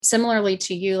similarly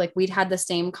to you, like we'd had the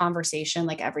same conversation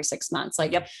like every 6 months.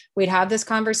 Like we'd have this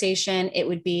conversation. It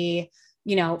would be,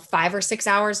 5 or 6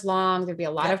 hours long. There'd be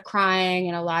a lot of crying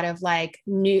and a lot of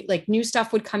new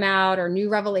stuff would come out, or new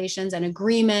revelations and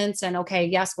agreements. And okay,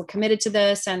 yes, we're committed to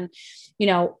this. And,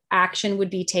 action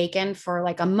would be taken for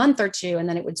like a month or two. And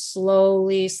then it would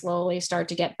slowly start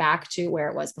to get back to where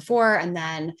it was before. And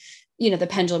then, the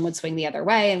pendulum would swing the other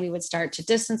way, and we would start to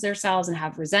distance ourselves and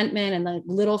have resentment, and the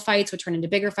little fights would turn into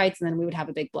bigger fights. And then we would have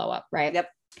a big blow up. Right. Yep.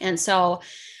 And so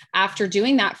after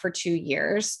doing that for 2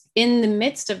 years, in the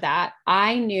midst of that,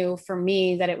 I knew for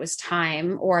me that it was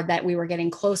time, or that we were getting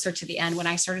closer to the end, when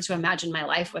I started to imagine my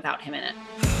life without him in it.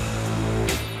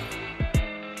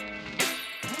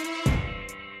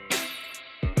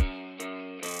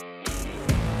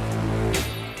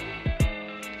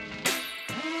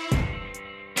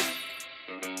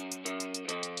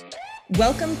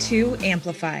 Welcome to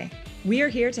Amplify. We are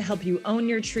here to help you own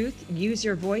your truth, use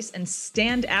your voice, and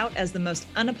stand out as the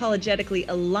most unapologetically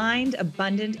aligned,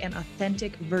 abundant, and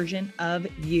authentic version of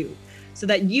you, so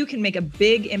that you can make a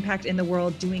big impact in the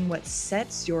world doing what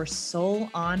sets your soul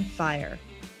on fire.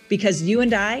 Because you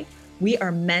and I, we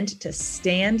are meant to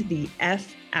stand the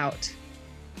F out.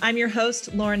 I'm your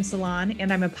host, Lauren Salon,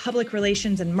 and I'm a public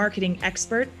relations and marketing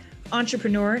expert,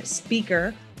 entrepreneur,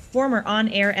 speaker, former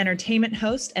on-air entertainment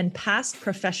host, and past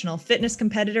professional fitness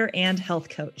competitor and health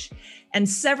coach. And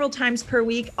several times per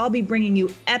week, I'll be bringing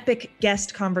you epic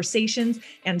guest conversations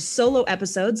and solo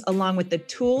episodes, along with the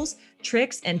tools,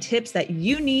 tricks, and tips that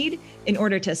you need in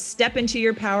order to step into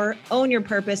your power, own your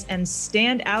purpose, and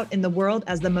stand out in the world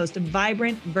as the most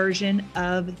vibrant version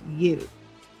of you.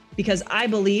 Because I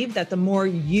believe that the more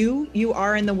you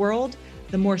are in the world,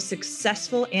 the more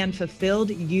successful and fulfilled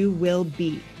you will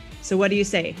be. So what do you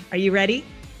say? Are you ready?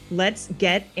 Let's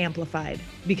get amplified,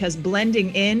 because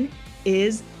blending in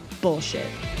is bullshit.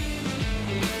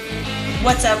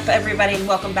 What's up, everybody, and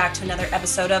welcome back to another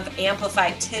episode of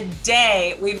Amplify.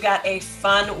 Today, we've got a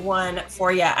fun one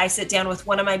for you. I sit down with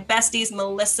one of my besties,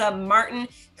 Melissa Martin,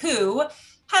 who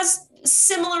has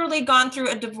similarly gone through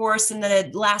a divorce in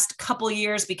the last couple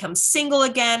years, become single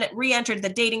again, re-entered the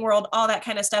dating world, all that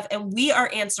kind of stuff. And we are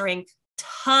answering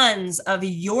tons of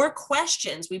your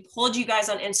questions. We pulled you guys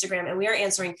on Instagram, and we are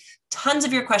answering tons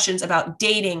of your questions about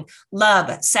dating,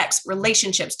 love, sex,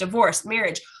 relationships, divorce,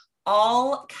 marriage,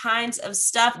 all kinds of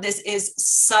stuff. This is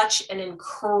such an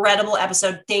incredible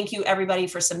episode. Thank you, everybody,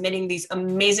 for submitting these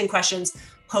amazing questions.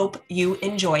 Hope you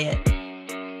enjoy it.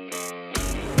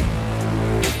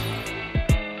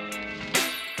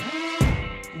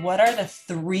 What are the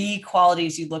 3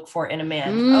 qualities you look for in a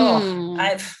man? Oh,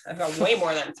 I've got way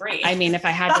more than 3. I mean, if I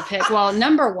had to pick, well,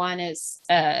 number one is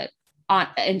on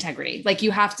integrity. Like you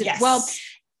have to, well,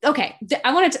 okay.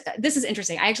 This is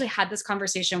interesting. I actually had this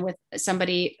conversation with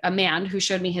somebody, a man who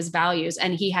showed me his values,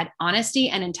 and he had honesty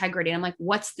and integrity. And I'm like,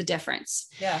 what's the difference?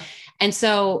 Yeah. And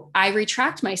so I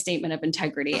retract my statement of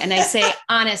integrity and I say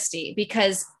honesty,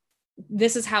 because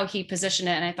this is how he positioned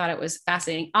it. And I thought it was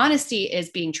fascinating. Honesty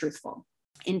is being truthful.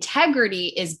 Integrity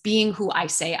is being who I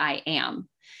say I am.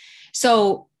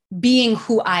 So being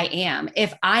who I am,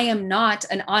 if I am not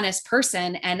an honest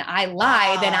person and I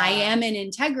lie, then I am in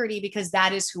integrity, because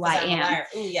that is who I am.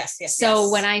 Ooh, yes. So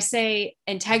when I say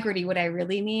integrity, what I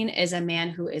really mean is a man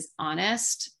who is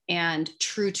honest and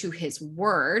true to his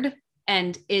word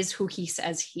and is who he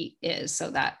says he is.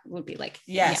 So that would be like,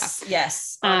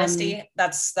 yes. Honesty.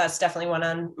 That's definitely one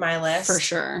on my list. For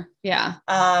sure. Yeah.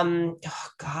 Oh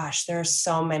gosh, there's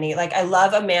so many. Like, I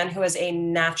love a man who is a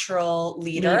natural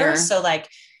leader. So like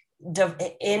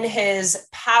in his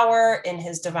power, in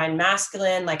his divine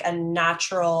masculine, like a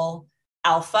natural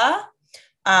alpha.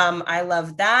 I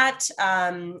love that.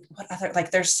 What other,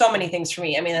 like, there's so many things for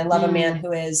me. I mean, I love a man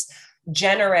who is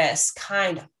generous,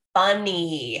 kind,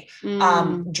 funny,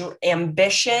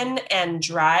 ambition and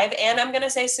drive. And I'm going to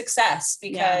say success,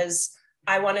 because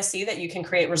I want to see that you can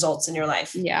create results in your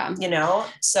life. Yeah.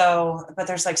 So, but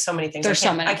there's like so many things. I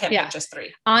can't pick just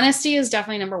 3. Honesty is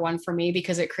definitely number one for me,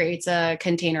 because it creates a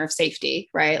container of safety,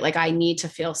 right? Like I need to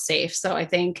feel safe. So I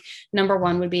think number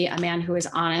one would be a man who is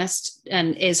honest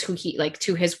and is who he, like,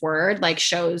 to his word, like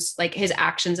shows like his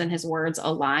actions and his words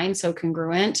align. So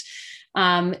congruent.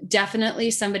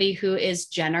 Definitely somebody who is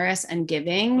generous and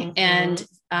giving and,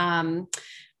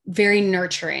 very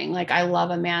nurturing. Like I love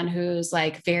a man who's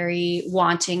like very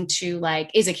wanting to,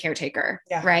 like, is a caretaker,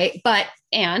 right? But,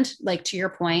 and like, to your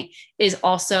point, is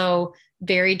also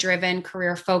very driven,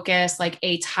 career focused, like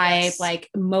A type, like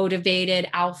motivated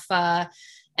alpha,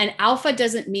 And alpha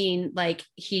doesn't mean like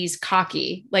he's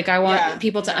cocky. Like I want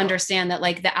people to understand that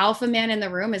like the alpha man in the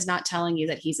room is not telling you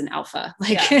that he's an alpha.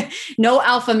 Like no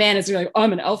alpha man is like, oh,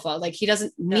 I'm an alpha. Like he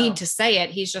doesn't need to say it.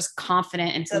 He's just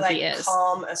confident in who he is.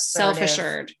 Calm,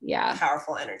 self-assured. Yeah.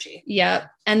 Powerful energy.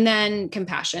 Yep. And then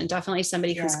compassion, definitely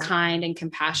somebody who's kind and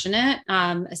compassionate,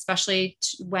 especially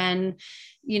when,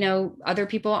 you know, other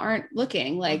people aren't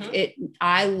looking. Like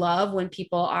I love when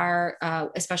people are,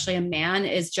 especially a man,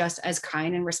 is just as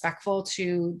kind and respectful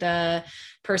to the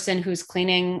person who's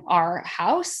cleaning our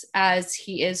house as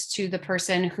he is to the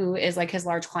person who is like his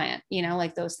large client, you know,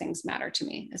 like those things matter to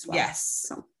me as well. Yes.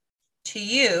 So. To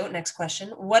you, next question.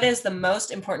 What is the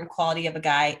most important quality of a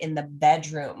guy in the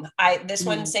bedroom? This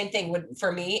one, same thing would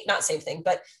for me, not same thing,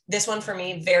 but this one for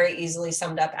me very easily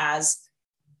summed up as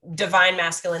divine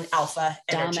masculine alpha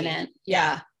energy. Dominant.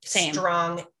 Yeah. Same.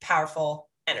 Strong, powerful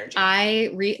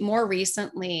energy. More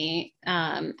recently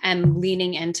am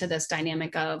leaning into this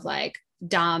dynamic of like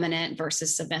dominant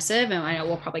versus submissive. And I know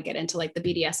we'll probably get into like the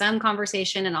BDSM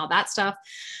conversation and all that stuff.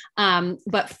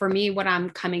 But for me, what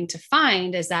I'm coming to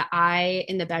find is that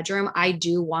in the bedroom, I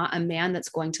do want a man that's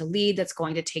going to lead, that's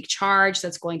going to take charge,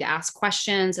 that's going to ask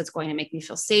questions, that's going to make me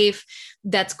feel safe,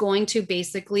 that's going to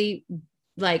basically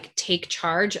like take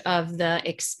charge of the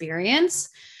experience.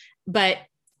 But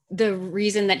the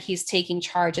reason that he's taking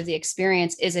charge of the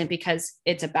experience isn't because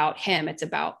it's about him, it's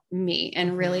about me.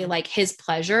 And really like his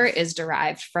pleasure is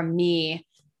derived from me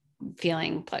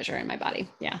feeling pleasure in my body.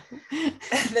 Yeah.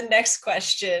 The next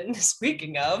question,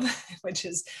 speaking of, which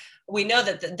is, we know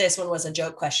that this one was a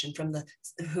joke question from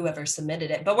whoever submitted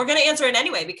it, but we're going to answer it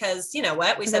anyway, because you know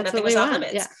what? We said nothing was off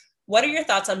limits. Yeah. What are your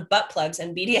thoughts on butt plugs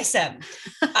and BDSM?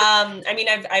 I mean,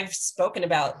 I've spoken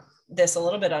about this a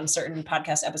little bit on certain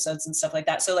podcast episodes and stuff like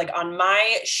that. So like on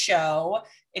my show,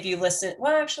 if you listen,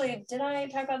 well, actually, did I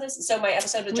talk about this? So my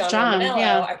episode with John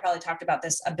Romanello, I probably talked about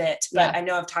this a bit, but I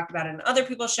know I've talked about it in other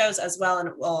people's shows as well. And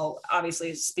we'll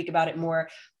obviously speak about it more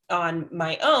on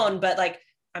my own, but like,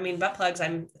 I mean, butt plugs,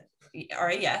 are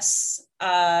a yes.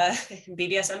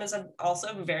 BDSM is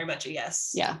also very much a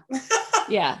yes. Yeah.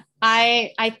 Yeah.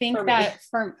 I think that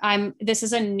this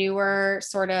is a newer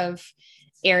sort of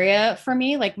area for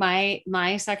me. Like my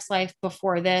sex life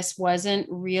before this wasn't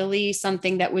really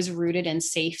something that was rooted in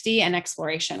safety and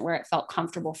exploration, where it felt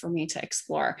comfortable for me to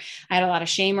explore. I had a lot of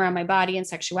shame around my body and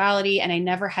sexuality, and I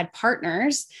never had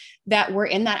partners that were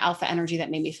in that alpha energy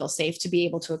that made me feel safe to be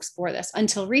able to explore this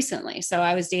until recently. So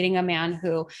I was dating a man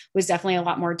who was definitely a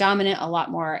lot more dominant, a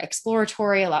lot more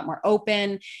exploratory, a lot more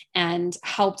open, and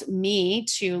helped me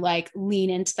to like lean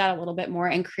into that a little bit more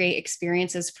and create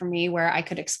experiences for me where I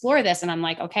could explore this. And I'm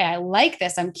like, okay, I like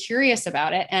this. I'm curious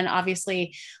about it. And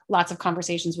obviously lots of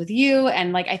conversations with you.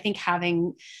 And like, I think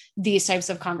having these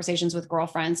types of conversations with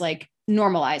girlfriends, like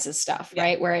normalizes stuff,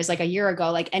 right? Whereas like a year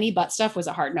ago, like any butt stuff was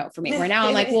a hard no for me, where now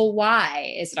I'm like, well,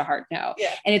 why is it a hard no?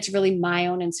 And it's really my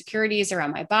own insecurities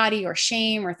around my body or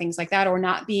shame or things like that, or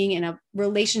not being in a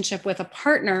relationship with a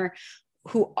partner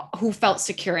who felt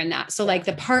secure in that. So like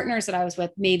the partners that I was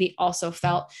with maybe also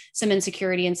felt some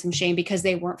insecurity and some shame because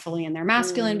they weren't fully in their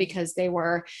masculine, because they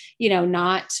were, you know,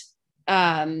 not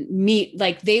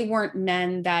like they weren't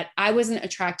men that I wasn't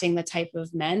attracting the type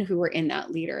of men who were in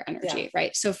that leader energy.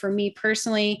 Right. So for me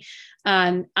personally,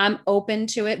 I'm open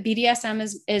to it.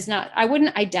 BDSM is not, I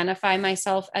wouldn't identify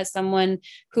myself as someone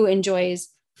who enjoys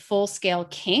full scale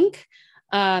kink.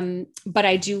 But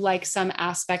I do like some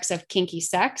aspects of kinky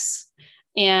sex,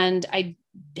 and I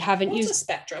haven't used a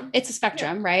spectrum. It's a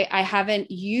spectrum, right? I haven't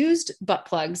used butt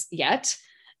plugs yet.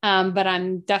 But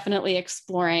I'm definitely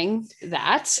exploring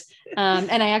that.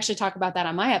 And I actually talk about that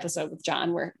on my episode with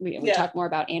John, where we talk more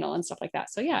about anal and stuff like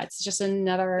that. So yeah, it's just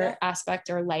another aspect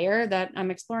or layer that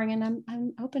I'm exploring, and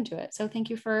I'm open to it. So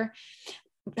thank you for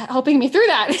helping me through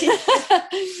that.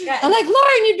 I'm like,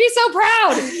 Lauren, you'd be so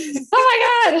proud. Oh my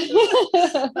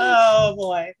God. Oh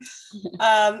boy.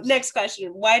 Next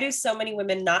question. Why do so many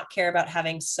women not care about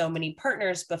having so many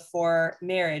partners before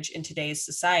marriage in today's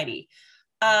society?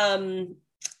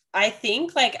 I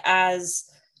think like,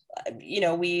 as you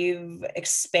know, we've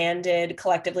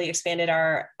collectively expanded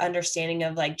our understanding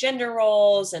of like gender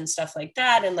roles and stuff like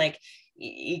that. And like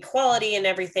equality and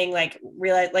everything, like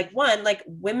realize like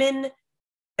women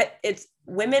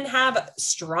have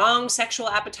strong sexual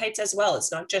appetites as well.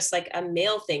 It's not just like a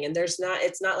male thing. And it's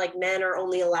not like men are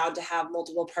only allowed to have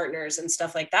multiple partners and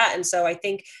stuff like that. And so I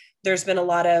think there's been a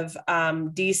lot of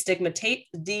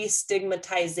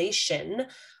destigmatization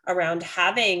around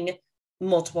having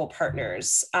multiple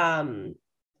partners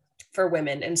for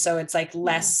women. And so it's like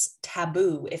less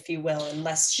taboo, if you will, and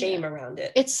less shame around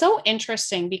it. It's so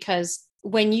interesting because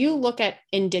when you look at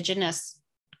Indigenous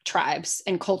tribes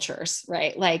and cultures,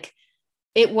 right? Like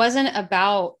it wasn't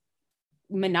about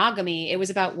monogamy. It was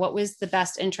about what was the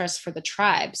best interest for the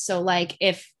tribe. So like,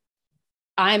 if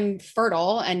I'm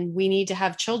fertile and we need to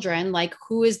have children, like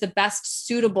who is the best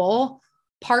suitable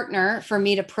partner for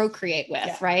me to procreate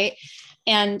with, right?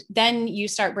 And then you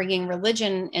start bringing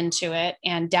religion into it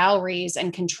and dowries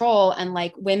and control, and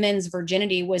like women's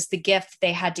virginity was the gift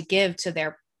they had to give to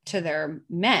their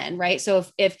men, right? So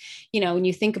if when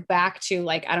you think back to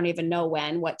like, I don't even know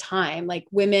what time, like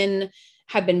women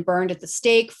have been burned at the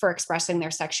stake for expressing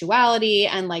their sexuality,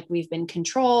 and like we've been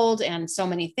controlled and so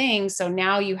many things. So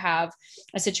now you have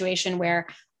a situation where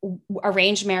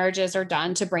arranged marriages are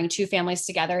done to bring two families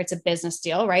together. It's a business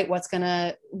deal, right? What's going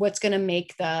to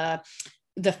make the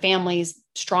families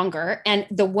stronger, and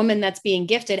the woman that's being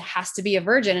gifted has to be a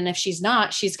virgin. And if she's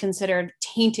not, she's considered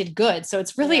tainted goods. So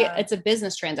it's really, it's a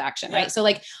business transaction, right? So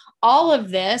like all of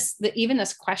this, even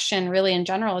this question really in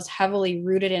general is heavily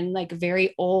rooted in like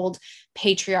very old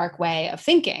patriarch way of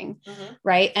thinking,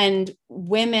 right? And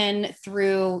women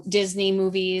through Disney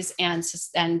movies and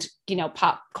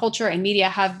pop culture and media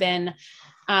have been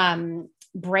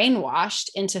brainwashed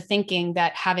into thinking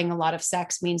that having a lot of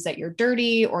sex means that you're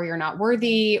dirty or you're not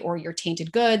worthy or you're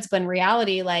tainted goods. But in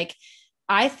reality, like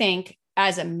I think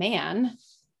as a man,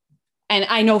 and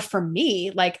I know for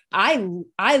me, like I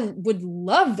would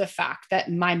love the fact that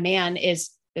my man is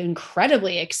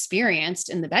incredibly experienced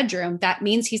in the bedroom. That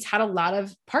means he's had a lot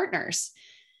of partners.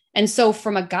 And so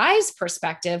from a guy's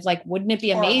perspective, like, wouldn't it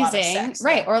be amazing,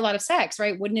 right? Or a lot of sex,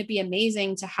 right? Wouldn't it be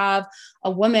amazing to have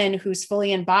a woman who's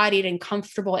fully embodied and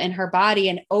comfortable in her body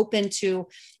and open to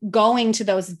going to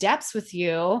those depths with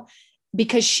you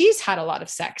because she's had a lot of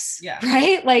sex,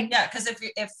 right? Like, because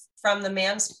if from the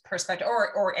man's perspective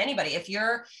or anybody, if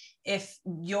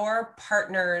your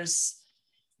partner's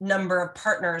number of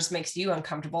partners makes you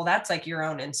uncomfortable, that's like your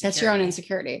own insecurity. That's your own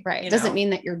insecurity, right? It doesn't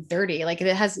mean that you're dirty. Like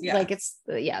it has, like it's,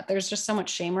 there's just so much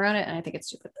shame around it. And I think it's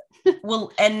stupid.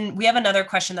 Well, and we have another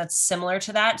question that's similar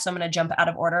to that. So I'm going to jump out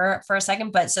of order for a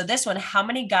second. But so this one, how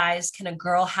many guys can a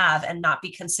girl have and not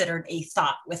be considered a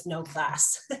thought with no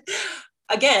class?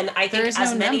 Again, I think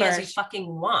as many as you fucking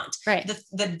want. Right.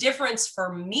 The difference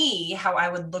for me, how I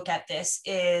would look at this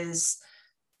is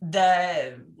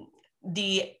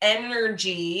the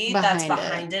energy that's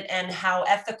behind it and how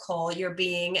ethical you're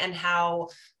being and how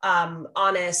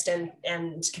honest and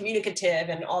communicative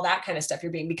and all that kind of stuff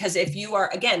you're being. Because if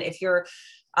you're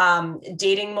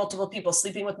dating multiple people,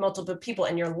 sleeping with multiple people,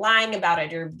 and you're lying about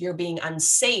it, you're being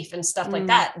unsafe and stuff like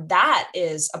that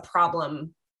is a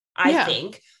problem, I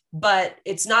think. But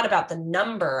it's not about the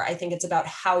number. I think it's about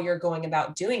how you're going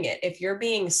about doing it. If you're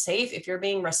being safe, if you're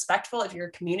being respectful, if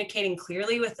you're communicating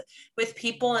clearly with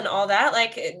people and all that,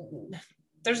 like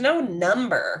there's no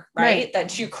number, right?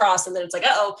 That you cross and then it's like,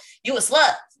 oh, you a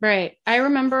slut. Right. I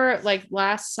remember like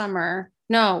last summer.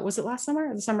 No, was it last summer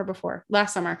or the summer before?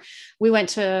 Last summer, we went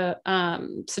to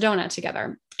Sedona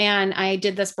together, and I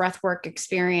did this breathwork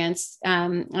experience.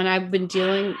 And I've been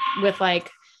dealing with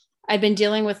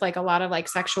like a lot of like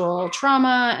sexual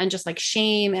trauma and just like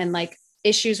shame and like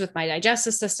issues with my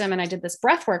digestive system. And I did this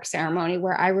breathwork ceremony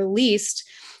where I released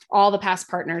all the past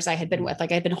partners I had been with.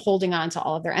 Like I'd been holding on to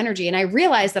all of their energy. And I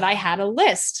realized that I had a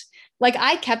list. Like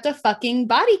I kept a fucking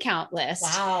body count list.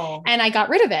 Wow. And I got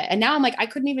rid of it. And now I'm like, I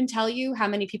couldn't even tell you how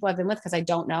many people I've been with because I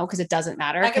don't know, because it doesnp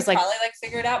matter. I could probably like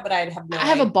figure it out, but I'd have no I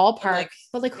have a ballpark,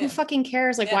 but like who fucking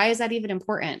cares? Like, why is that even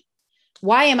important?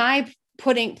 Why am I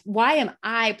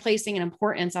placing an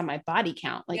importance on my body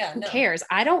count? Like who cares?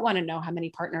 I don't want to know how many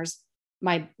partners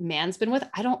my man's been with.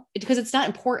 Because it's not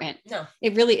important. No,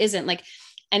 it really isn't. Like,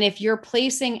 and if you're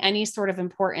placing any sort of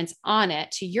importance on it,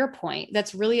 to your point,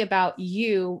 that's really about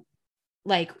you.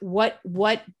 Like, what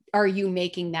are you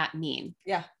making that mean?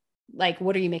 Yeah. Like,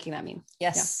 what are you making that mean?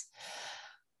 Yes. Yeah.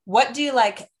 What do you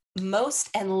like most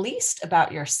and least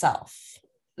about yourself?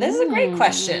 This is a great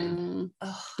question.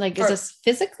 Like, is this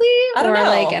physically or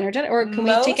like energetic, or can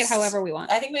we take it however we want?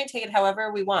 I think we can take it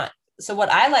however we want. So what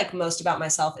I like most about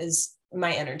myself is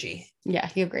my energy. Yeah.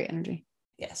 You have great energy.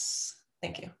 Yes.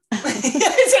 Thank you.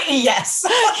 Yes.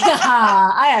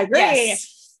 I agree.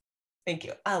 Yes. Thank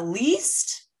you. At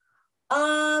least,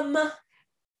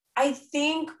 I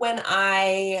think when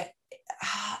I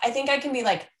think I can be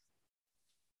like,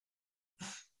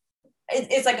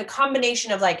 it's like a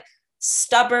combination of like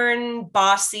stubborn,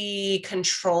 bossy,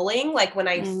 controlling. Like when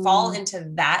I fall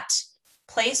into that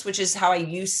place, which is how I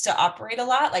used to operate a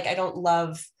lot. Like I don't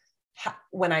love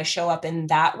when I show up in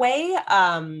that way.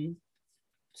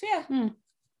 So yeah.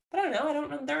 But I don't know. I don't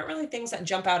know. There aren't really things that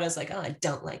jump out as like, oh, I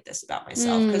don't like this about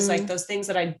myself. Cause like those things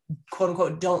that I quote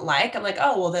unquote don't like, I'm like,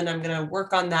 oh, well then I'm going to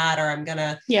work on that, or I'm going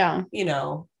to, you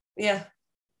know,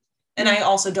 And I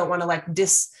also don't want to like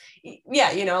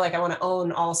like I want to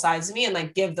own all sides of me and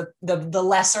like give the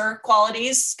lesser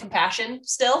qualities compassion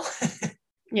still.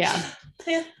 Yeah.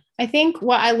 I think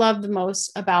what I love the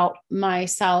most about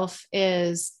myself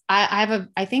is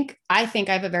I think I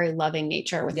have a very loving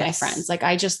nature with my friends. Like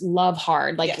I just love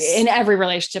hard, like in every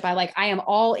relationship. I am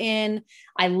all in.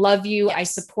 I love you. I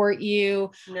support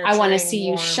you. Nurturing, I want to see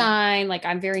you shine. Like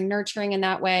I'm very nurturing in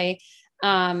that way.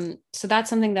 So that's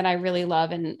something that I really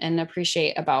love and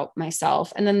appreciate about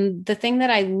myself. And then the thing that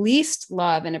I least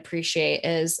love and appreciate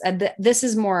is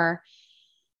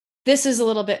this is a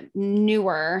little bit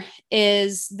newer,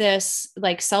 is this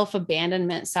like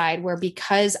self-abandonment side, where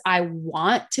because I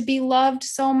want to be loved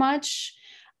so much,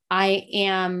 I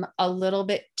am a little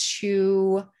bit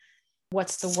too,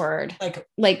 what's the word?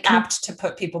 Like apt to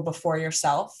put people before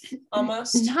yourself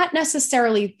almost. Not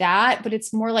necessarily that, but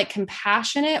it's more like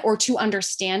compassionate or too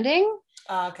understanding.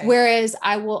 Okay. Whereas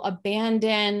I will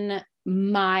abandon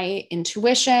my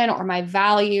intuition or my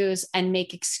values and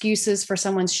make excuses for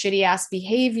someone's shitty ass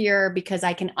behavior because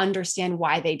I can understand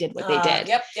why they did what they did.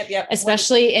 Yep.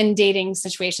 Especially in dating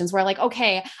situations where like,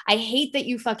 okay, I hate that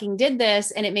you fucking did this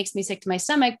and it makes me sick to my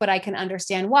stomach, but I can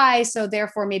understand why. So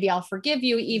therefore maybe I'll forgive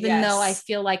you, even though I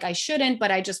feel like I shouldn't, but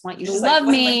I just want you to love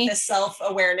me. Like the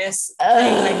self-awareness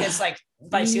thing, like it's like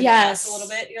bites you in the ass a little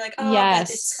bit. You're like, oh, but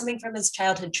it's coming from his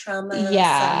childhood trauma.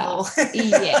 Yeah.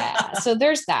 So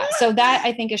there's that. So that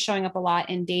I think is showing up a lot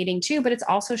in dating too, but it's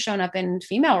also shown up in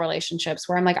female relationships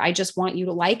where I'm like, I just want you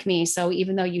to like me. So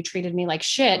even though you treated me like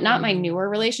shit, not my newer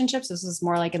relationships, this is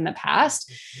more like in the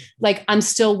past, like I'm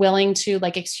still willing to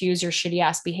like excuse your shitty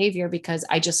ass behavior because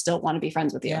I just still want to be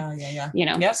friends with you. You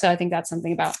know? So I think that's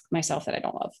something about myself that I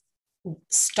don't love.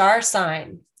 Star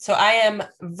sign. So I am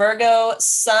Virgo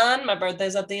sun. My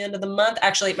birthday's at the end of the month.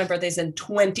 Actually, my birthday's in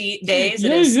 20 days.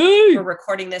 We're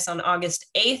recording this on August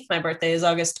 8th. My birthday is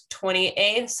August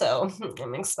 28th. So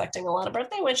I'm expecting a lot of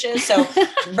birthday wishes. So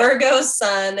Virgo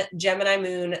sun, Gemini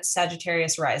moon,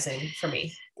 Sagittarius rising for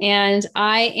me. And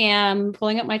I am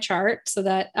pulling up my chart so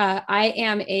that I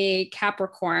am a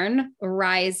Capricorn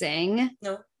rising.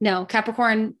 No,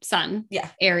 Capricorn sun. Yeah.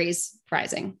 Aries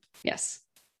rising. Yes.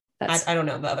 I don't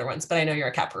know the other ones, but I know you're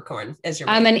a Capricorn as your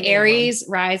I'm an Aries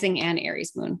rising and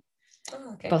Aries moon.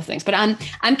 Oh, okay. Both things, but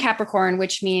I'm Capricorn,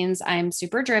 which means I'm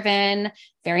super driven,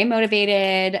 very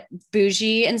motivated,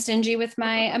 bougie and stingy with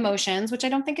my emotions, which I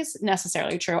don't think is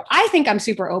necessarily true. I think I'm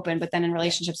super open, but then in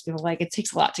relationships, people are like, it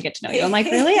takes a lot to get to know you. I'm like,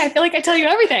 really? I feel like I tell you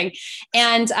everything.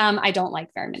 And I don't like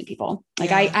very many people.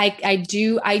 Like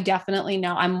I definitely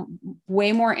know I'm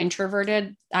way more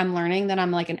introverted. I'm learning that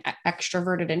I'm like an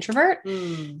extroverted introvert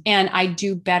and I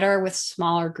do better with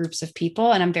smaller groups of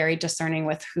people. And I'm very discerning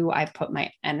with who I put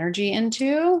my energy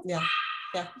into. Yeah.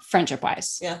 Friendship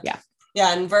wise. Yeah.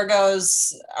 And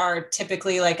Virgos are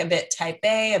typically like a bit type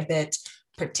A, a bit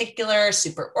particular,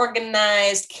 super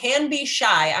organized, can be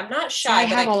shy. I'm not shy,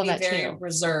 but I can be very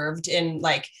reserved in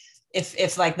like,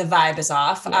 if like the vibe is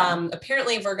off.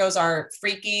 Apparently Virgos are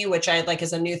freaky, which I like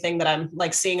is a new thing that I'm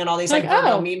like seeing on all these like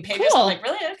Virgo meme pages. Cool. I'm like,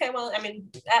 really? Okay. Well, I mean,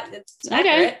 it's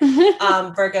accurate.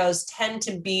 Virgos tend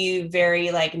to be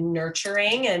very like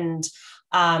nurturing and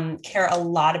care a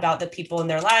lot about the people in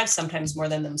their lives, sometimes more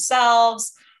than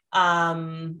themselves.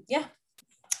 Yeah.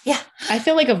 I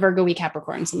feel like a Virgo-y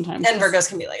Capricorn sometimes. And Virgos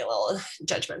can be like a little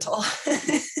judgmental.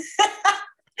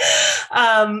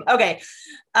 Okay.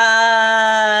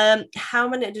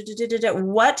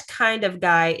 What kind of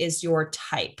guy is your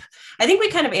type? I think we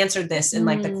kind of answered this in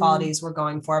like the qualities we're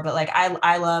going for, but like,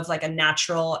 I love like a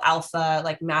natural alpha,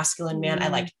 like masculine man. I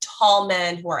like tall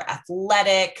men who are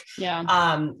athletic,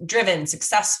 driven,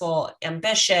 successful,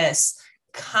 ambitious,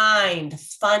 kind,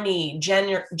 funny,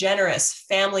 generous,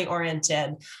 family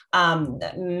oriented,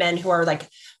 men who are like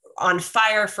on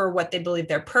fire for what they believe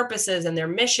their purpose is and their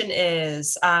mission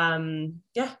is.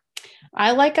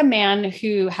 I like a man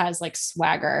who has like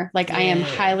swagger. Like I am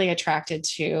highly attracted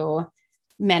to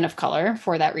men of color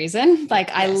for that reason.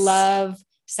 Like I love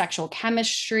sexual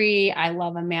chemistry. I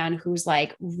love a man who's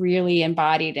like really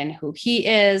embodied in who he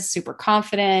is, super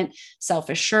confident,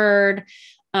 self-assured.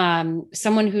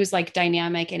 Someone who's like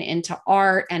dynamic and into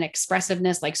art and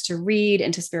expressiveness, likes to read,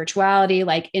 into spirituality,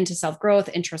 like into self-growth,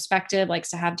 introspective,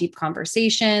 likes to have deep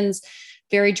conversations,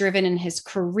 very driven in his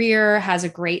career, has a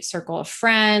great circle of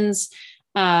friends,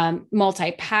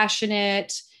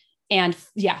 multi-passionate, and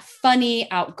yeah, funny,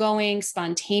 outgoing,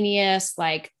 spontaneous,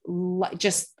 like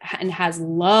just, and has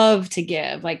love to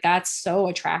give. Like that's so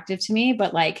attractive to me.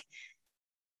 But like,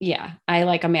 yeah, I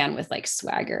like a man with like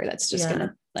swagger that's just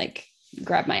gonna like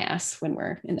grab my ass when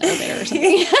we're in the elevator or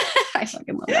something. I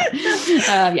fucking love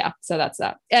that. Yeah. So that's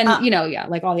that. And yeah,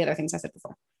 like all the other things I said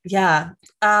before. Yeah.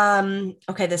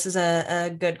 Okay. This is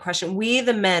a good question. We,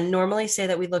 the men, normally say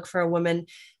that we look for a woman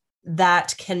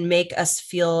that can make us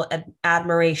feel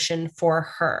admiration for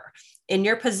her. In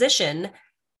your position,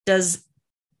 does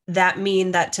that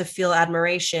mean that to feel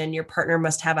admiration, your partner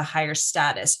must have a higher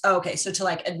status? Okay. So to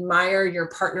like admire your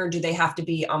partner, do they have to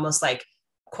be almost like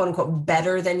quote unquote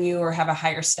better than you or have a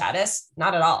higher status?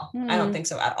 Not at all. I don't think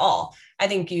so at all. I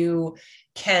think you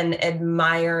can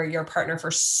admire your partner for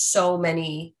so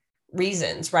many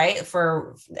reasons, right?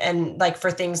 For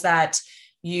things that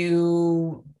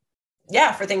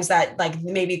for things that like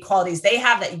maybe qualities they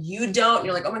have that you don't,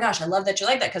 you're like, oh my gosh, I love that you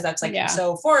like that, because that's like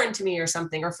so foreign to me or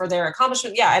something, or for their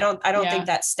accomplishment. Yeah. I don't think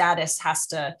that status has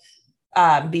to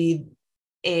be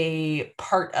a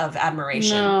part of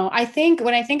admiration. No, I think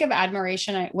when I think of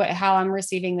admiration, how I'm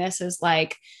receiving this is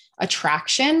like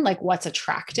attraction, like what's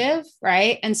attractive,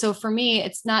 right? And so for me,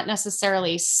 it's not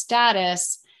necessarily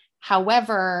status.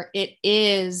 However, it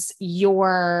is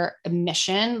your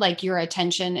mission, like your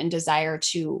attention and desire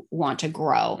to want to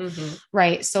grow,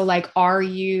 right? So like, are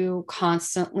you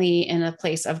constantly in a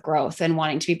place of growth and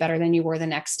wanting to be better than you were the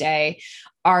next day?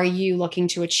 Are you looking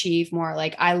to achieve more?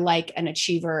 Like I like an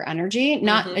achiever energy,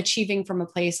 not achieving from a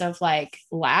place of like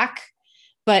lack,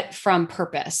 but from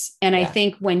purpose. And I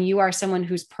think when you are someone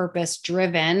who's purpose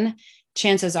driven,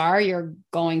 chances are you're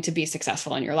going to be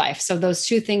successful in your life. So those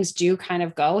two things do kind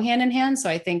of go hand in hand. So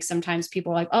I think sometimes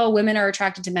people are like, oh, women are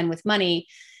attracted to men with money.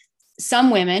 Some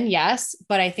women, yes,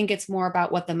 but I think it's more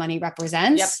about what the money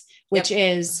represents, which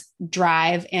is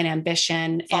drive and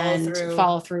ambition and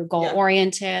follow through, goal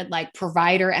oriented, like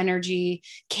provider energy,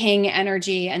 king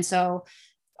energy. And so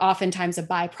oftentimes a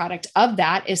byproduct of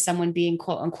that is someone being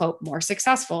quote unquote more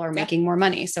successful or making more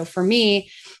money. So for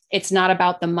me, it's not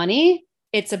about the money.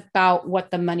 It's about what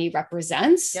the money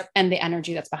represents and the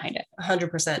energy that's behind it.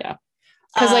 100%. Yeah.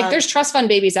 Cause like there's trust fund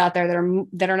babies out there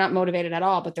that are not motivated at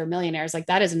all, but they're millionaires. Like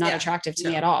that is not attractive to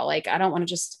me at all. Like, I don't want to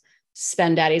just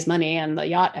spend daddy's money on the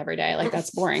yacht every day. Like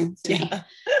that's boring to me.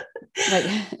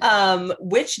 Like,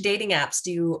 which dating apps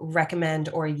do you recommend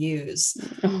or use?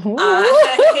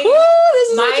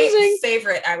 My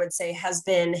favorite, I would say, has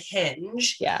been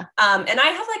Hinge. Yeah. And I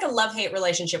have like a love-hate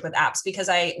relationship with apps because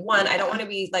I don't want to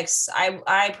be like,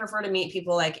 I prefer to meet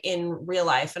people like in real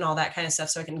life and all that kind of stuff,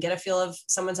 so I can get a feel of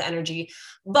someone's energy.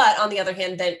 But on the other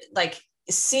hand, that like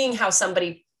seeing how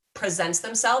somebody presents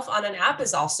themselves on an app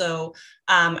is also,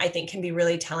 I think, can be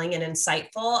really telling and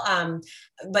insightful.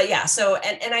 But yeah, so,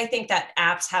 and I think that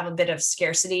apps have a bit of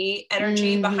scarcity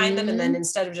energy behind them. And then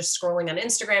instead of just scrolling on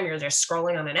Instagram, you're just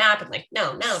scrolling on an app and like,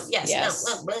 no, yes.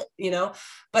 No, you know,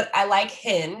 but I like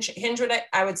Hinge. Hinge,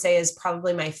 I would say, is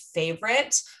probably my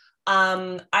favorite.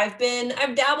 I've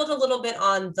dabbled a little bit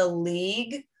on The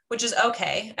League, which is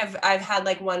okay. I've had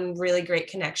like one really great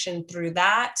connection through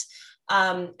that.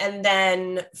 And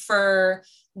then for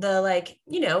the like,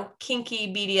 you know,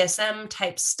 kinky BDSM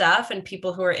type stuff and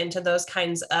people who are into those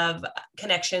kinds of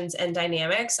connections and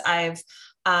dynamics, I've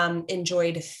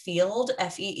enjoyed Feeld,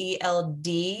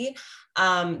 Feeld.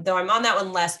 Though I'm on that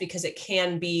one less because it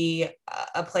can be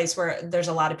a place where there's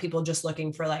a lot of people just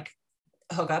looking for like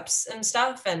hookups and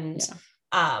stuff. And so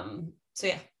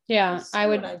yeah. Yeah, I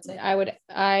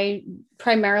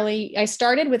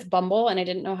started with Bumble and I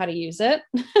didn't know how to use it.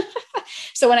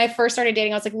 So when I first started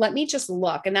dating, I was like, let me just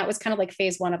look. And that was kind of like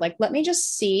phase one of like, let me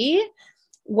just see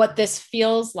what this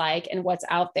feels like and what's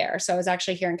out there. So I was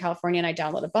actually here in California and I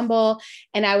downloaded Bumble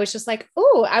and I was just like,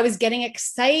 oh, I was getting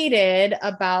excited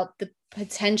about the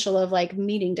potential of like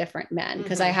meeting different men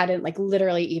because I hadn't like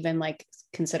literally even like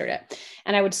considered it.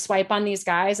 And I would swipe on these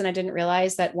guys and I didn't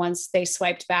realize that once they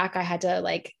swiped back, I had to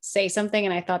like say something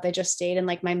and I thought they just stayed in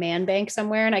like my man bank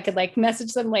somewhere and I could like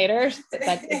message them later.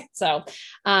 So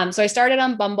I started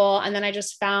on Bumble and then I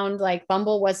just found like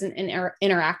Bumble wasn't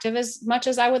interactive as much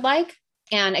as I would like.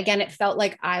 And again, it felt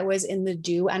like I was in the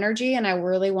do energy and I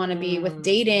really want to be with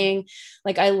dating.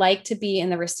 Like I like to be in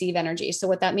the receive energy. So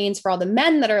what that means for all the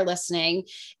men that are listening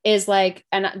is like,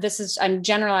 and this is, I'm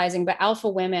generalizing, but alpha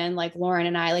women like Lauren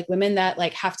and I, like women that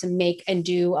like have to make and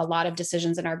do a lot of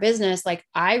decisions in our business. Like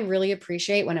I really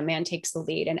appreciate when a man takes the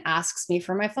lead and asks me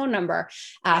for my phone number,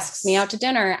 asks me out to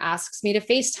dinner, asks me to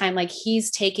FaceTime. Like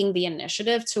he's taking the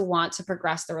initiative to want to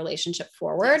progress the relationship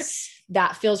forward.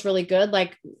 That feels really good.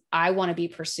 Like I want to be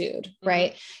pursued.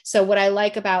 Right. So what I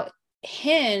like about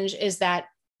Hinge is that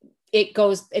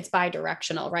it's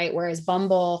bi-directional, right? Whereas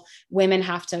Bumble, women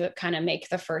have to kind of make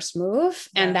the first move.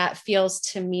 Yeah. And that feels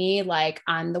to me like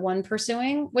I'm the one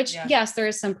pursuing, which yes, there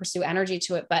is some pursue energy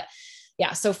to it, but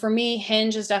yeah. So for me,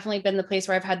 Hinge has definitely been the place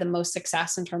where I've had the most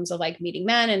success in terms of like meeting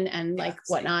men and like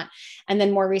whatnot. And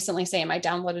then more recently, same, I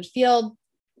downloaded Field,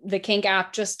 the kink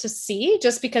app, just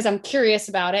because I'm curious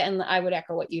about it. And I would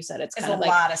echo what you said. It's kind of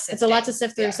like, it's a lot to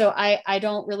sift through. Yeah. So I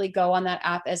don't really go on that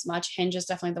app as much. Hinge is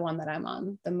definitely the one that I'm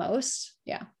on the most.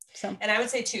 Yeah. So, and I would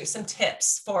say too, some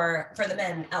tips for the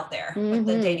men out there with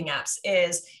the dating apps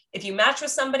is if you match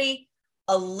with somebody,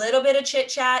 a little bit of chit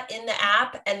chat in the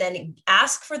app, and then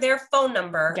ask for their phone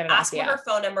number, ask for her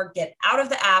phone number, get out of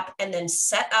the app, and then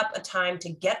set up a time to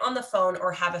get on the phone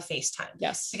or have a FaceTime.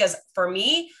 Yes. Because for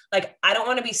me, like, I don't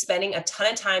want to be spending a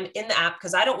ton of time in the app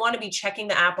because I don't want to be checking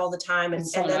the app all the time. And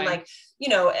then like, you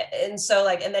know, and so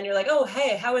like, and then you're like, oh,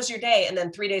 hey, how was your day? And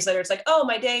then 3 days later, it's like, oh,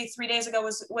 my day 3 days ago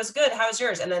was good. How was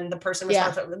yours? And then the person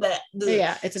responds,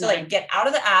 it's so like, get out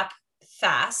of the app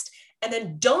fast. And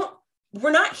then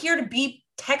we're not here to be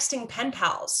texting pen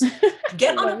pals.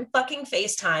 Get on a fucking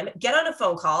FaceTime, get on a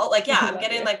phone call. Like, I'm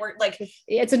getting like, we're like,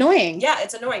 it's annoying. Yeah,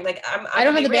 it's annoying. Like I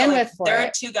don't have the bandwidth for it. There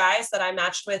are two guys that I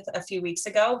matched with a few weeks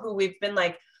ago who we've been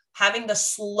like having the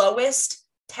slowest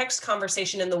text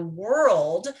conversation in the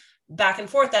world back and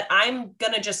forth that I'm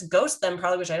going to just ghost them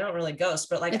probably, which I don't really ghost,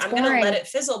 but like, I'm going to let it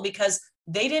fizzle because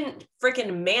they didn't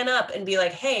freaking man up and be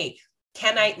like, hey,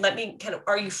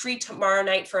 are you free tomorrow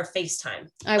night for a FaceTime?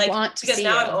 I want to, because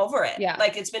now I'm over it. Yeah.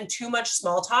 Like, it's been too much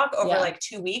small talk over like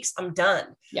 2 weeks. I'm done.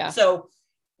 Yeah. So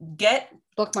get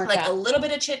bookmark like a little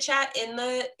bit of chit chat in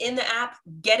the app,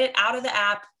 get it out of the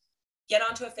app, get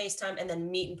onto a FaceTime, and then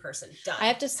meet in person. Done. I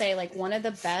have to say, like, one of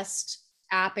the best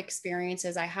app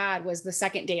experiences I had was the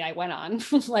second date I went on,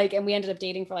 like, and we ended up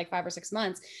dating for like 5 or 6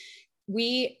 months.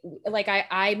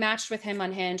 I matched with him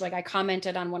on Hinge. Like, I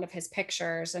commented on one of his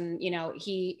pictures, and, you know,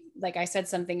 I said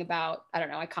something about, I don't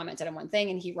know, I commented on one thing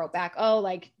and he wrote back, oh,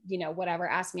 like, you know, whatever,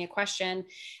 asked me a question.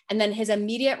 And then his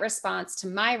immediate response to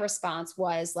my response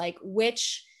was like,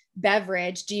 which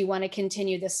beverage do you want to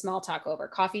continue this small talk over,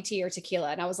 coffee, tea, or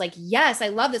tequila? And I was like, yes, I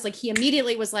love this. Like, he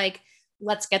immediately was like,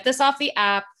 let's get this off the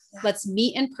app. Let's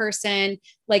meet in person.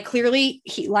 Like, clearly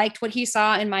he liked what he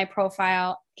saw in my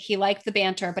profile. He liked the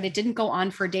banter, but it didn't go on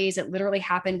for days. It literally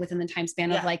happened within the time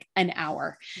span of like an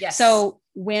hour. Yes. So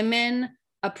women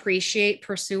appreciate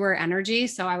pursuer energy.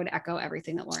 So I would echo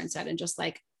everything that Lauren said and just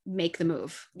like make the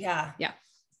move. Yeah. Yeah.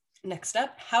 Next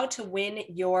up, how to win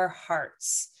your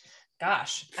hearts.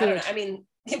 Gosh, food. I don't know. I mean,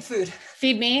 food.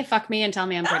 Feed me, fuck me, and tell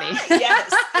me I'm pretty.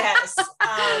 Yes.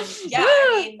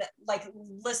 I mean, like,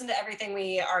 listen to everything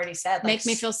we already said. Like, make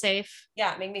me feel safe.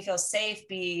 Yeah. Make me feel safe.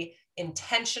 Be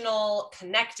intentional,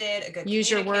 connected, a good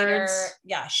use your words.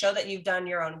 Yeah. Show that you've done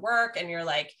your own work and you're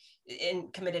like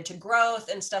committed to growth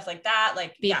and stuff like that.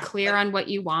 Like, be clear on what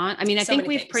you want. I mean, I think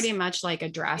we've pretty much like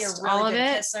addressed all of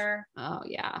it. Kisser. Oh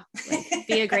yeah. Like,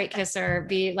 be a great kisser.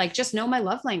 Be like, just know my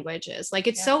love languages. Like,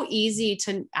 it's so easy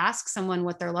to ask someone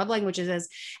what their love languages is.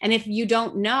 And if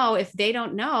they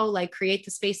don't know, like, create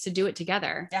the space to do it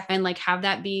together and like have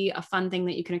that be a fun thing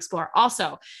that you can explore.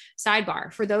 Also,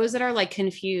 sidebar, for those that are like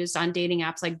confused on dating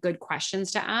apps, like good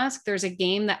questions to ask, there's a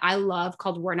game that I love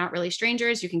called We're Not Really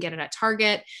Strangers. You can get it at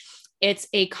Target. It's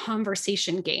a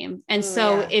conversation game. And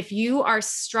if you are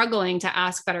struggling to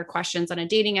ask better questions on a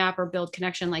dating app or build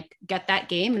connection, like, get that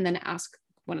game and then ask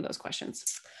one of those questions.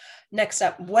 Next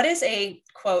up, what is a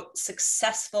quote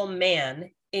successful man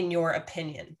in your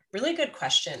opinion? Really good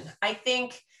question. I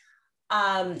think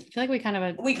I feel like we kind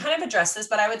of addressed this,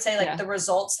 but I would say like the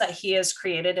results that he has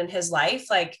created in his life,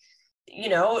 like, you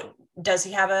know, does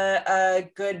he have a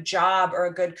good job or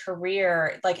a good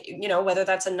career? Like, you know, whether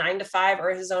that's a 9 to 5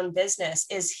 or his own business,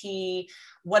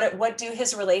 what do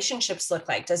his relationships look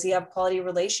like? Does he have quality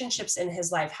relationships in his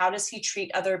life? How does he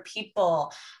treat other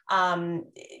people?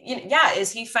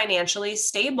 Is he financially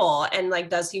stable? And like,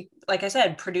 does he, like I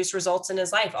said, produce results in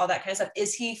his life, all that kind of stuff?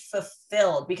 Is he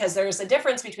fulfilled? Because there's a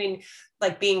difference between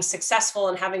like being successful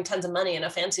and having tons of money and a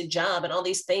fancy job and all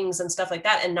these things and stuff like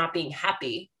that and not being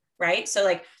happy. Right. So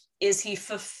like, is he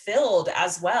fulfilled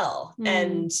as well?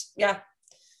 And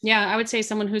I would say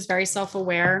someone who's very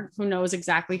self-aware, who knows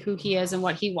exactly who he is and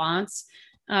what he wants,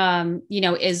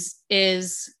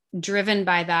 is driven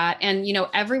by that. And, you know,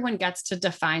 everyone gets to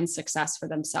define success for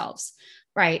themselves.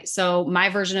 Right. So my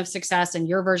version of success and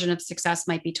your version of success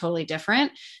might be totally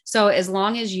different. So as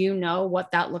long as you know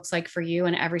what that looks like for you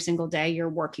and every single day you're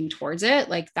working towards it,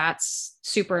 like, that's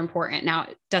super important. Now,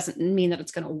 it doesn't mean that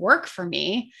it's going to work for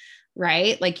me.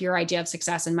 right? Like your idea of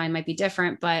success and mine might be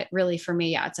different, but really for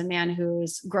me, yeah, it's a man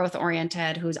who's growth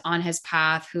oriented, who's on his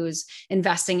path, who's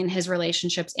investing in his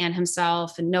relationships and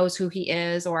himself and knows who he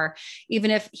is, or even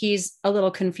if he's a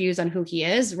little confused on who he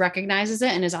is, recognizes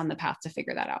it and is on the path to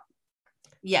figure that out.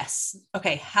 Yes.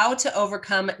 Okay. How to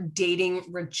overcome dating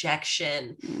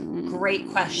rejection. Great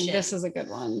question. This is a good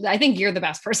one. I think you're the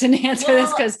best person to answer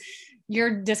this because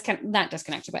you're not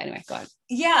disconnected, but anyway, go ahead.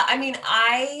 Yeah. I mean,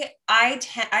 I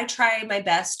try my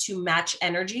best to match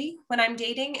energy when I'm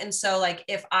dating. And so like,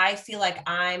 if I feel like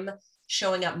I'm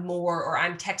showing up more, or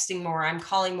I'm texting more, I'm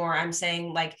calling more, I'm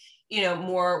saying like, you know,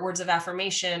 more words of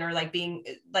affirmation, or like being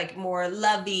like more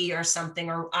lovey or something,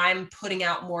 or I'm putting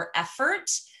out more effort,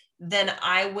 then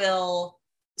I will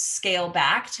scale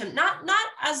back to not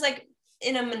as like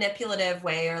in a manipulative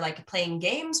way or like playing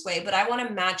games way, but I want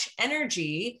to match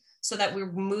energy so that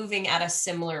we're moving at a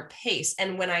similar pace.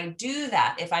 And when I do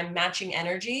that, if I'm matching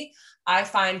energy, I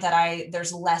find that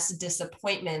there's less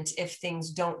disappointment if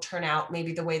things don't turn out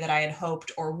maybe the way that I had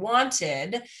hoped or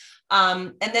wanted.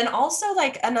 And then also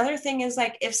like another thing is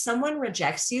like, if someone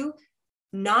rejects you,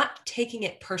 not taking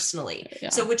it personally. Yeah.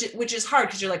 So which is hard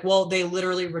because you're like, well, they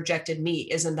literally rejected me.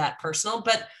 Isn't that personal?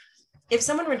 But if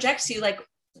someone rejects you, like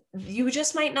you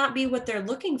just might not be what they're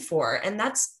looking for. And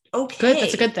that's okay. Good.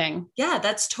 That's a good thing. Yeah,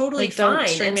 that's totally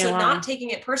fine. And so not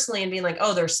taking it personally and being like,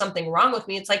 oh, there's something wrong with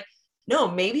me. It's like, no,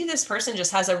 maybe this person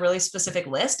just has a really specific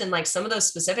list. And like some of those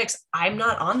specifics, I'm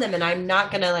not on them, and I'm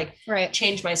not going to like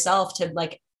change myself to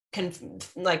like,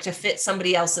 to fit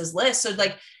somebody else's list. So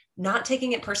like, not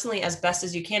taking it personally as best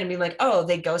as you can and being like, oh,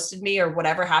 they ghosted me or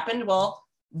whatever happened. Well,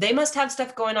 they must have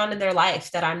stuff going on in their life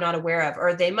that I'm not aware of,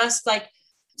 or they must like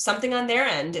something on their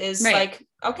end is like,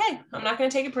 okay, I'm not going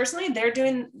to take it personally. They're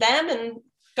doing them and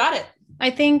got it.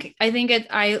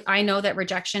 I know that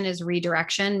rejection is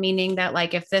redirection, meaning that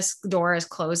like, if this door is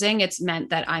closing, it's meant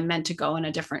that I'm meant to go in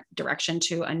a different direction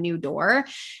to a new door.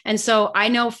 And so I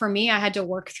know for me, I had to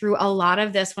work through a lot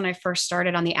of this when I first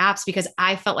started on the apps, because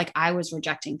I felt like I was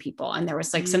rejecting people. And there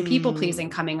was like some people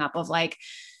pleasing coming up of like,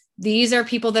 these are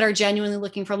people that are genuinely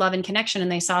looking for love and connection,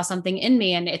 and they saw something in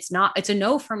me, and it's a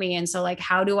no for me. And so like,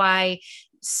 how do I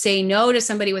say no to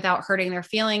somebody without hurting their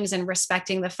feelings and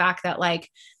respecting the fact that like,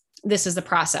 this is the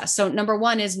process. So number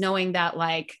one is knowing that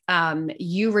like,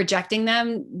 you rejecting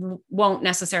them won't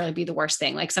necessarily be the worst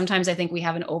thing. Like sometimes I think we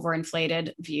have an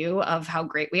overinflated view of how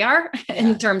great we are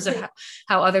in terms of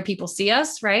how other people see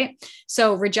us. Right.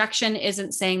 So rejection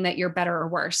isn't saying that you're better or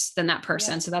worse than that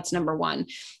person. Yeah. So that's number one.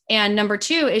 And number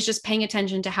two is just paying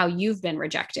attention to how you've been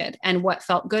rejected and what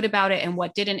felt good about it and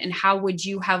what didn't, and how would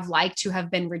you have liked to have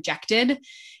been rejected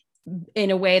in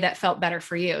a way that felt better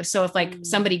for you. So if like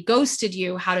somebody ghosted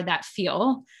you, how did that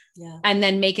feel? Yeah. And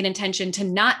then make an intention to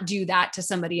not do that to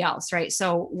somebody else. Right.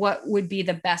 So what would be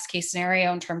the best case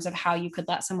scenario in terms of how you could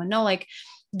let someone know, like,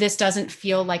 this doesn't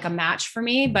feel like a match for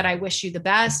me, but I wish you the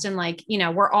best. And like, you know,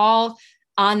 we're all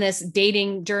on this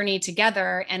dating journey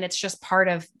together, and it's just part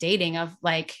of dating of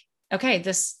like, okay,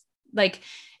 this like,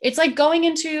 it's like going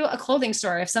into a clothing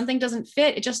store. If something doesn't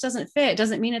fit, it just doesn't fit. It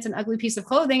doesn't mean it's an ugly piece of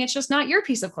clothing. It's just not your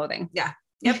piece of clothing. Yeah.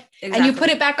 Yep. Exactly. And you put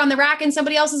it back on the rack and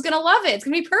somebody else is going to love it. It's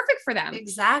going to be perfect for them.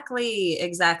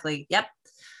 Exactly. Yep.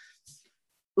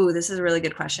 Ooh, this is a really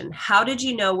good question. How did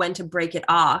you know when to break it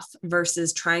off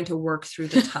versus trying to work through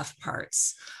the tough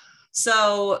parts?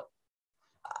 So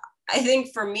I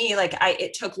think for me, like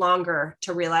it took longer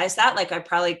to realize that. Like I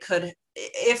probably could,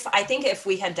 if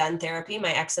we had done therapy,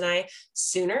 my ex and I,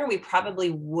 sooner, we probably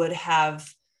would have,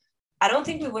 I don't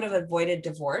think we would have avoided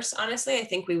divorce. Honestly, I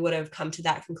think we would have come to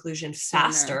that conclusion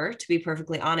faster, to be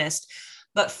perfectly honest.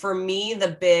 But for me,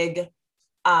 the big,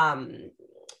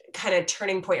 kind of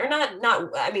turning point, or not,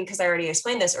 I mean, cause I already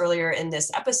explained this earlier in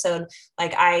this episode,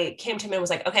 like I came to him and was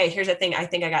like, okay, here's the thing. I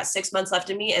think I got 6 months left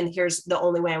in me. And here's the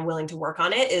only way I'm willing to work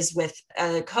on it is with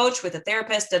a coach, with a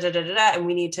therapist, and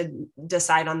we need to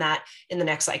decide on that in the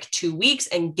next like 2 weeks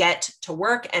and get to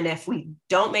work. And if we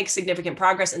don't make significant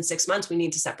progress in 6 months, we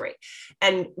need to separate.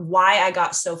 And why I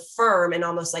got so firm and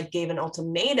almost like gave an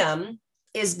ultimatum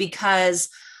is because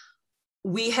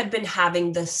we had been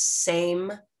having the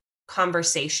same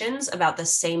conversations about the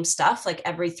same stuff, like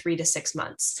every 3 to 6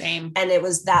 months. Same. And it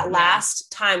was that last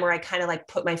time where I kind of like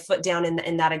put my foot down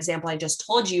in that example I just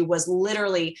told you, was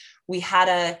literally, we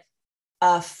had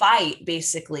a fight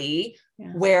basically,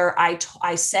 where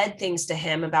I said things to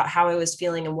him about how I was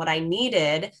feeling and what I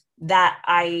needed that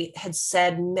I had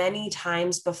said many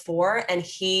times before. And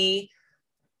he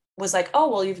was like, oh,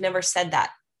 well, you've never said that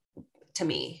to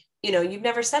me. You know, you've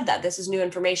never said that. This is new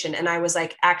information. And I was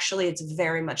like, actually, it's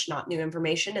very much not new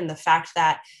information. And the fact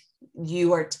that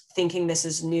you are thinking this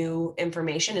is new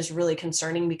information is really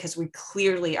concerning, because we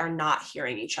clearly are not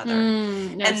hearing each other.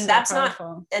 And that's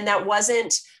powerful. And that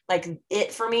wasn't like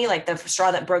it for me, like the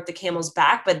straw that broke the camel's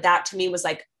back. But that to me was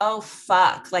like, oh,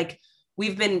 fuck. Like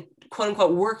we've been quote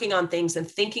unquote working on things and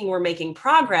thinking we're making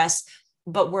progress,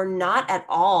 but we're not at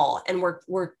all. And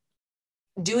we're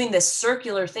doing this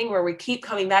circular thing where we keep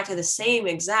coming back to the same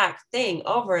exact thing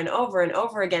over and over and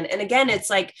over again. And again, it's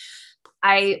like,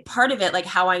 part of it, like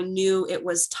how I knew it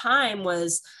was time,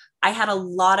 was I had a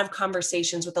lot of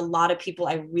conversations with a lot of people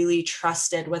I really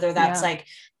trusted, whether that's like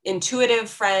intuitive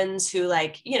friends who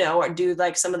like, you know, or do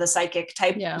like some of the psychic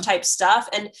type stuff.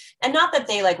 And not that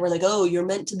they like were like, oh, you're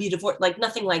meant to be divorced, like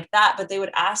nothing like that. But they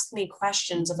would ask me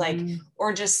questions of like,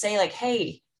 or just say like,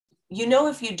 hey, you know,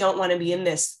 if you don't want to be in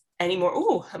this anymore,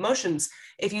 ooh, emotions.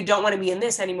 If you don't want to be in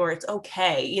this anymore, it's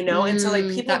okay, you know? And so like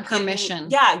people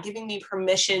giving me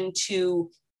permission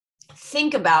to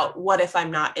think about what if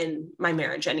I'm not in my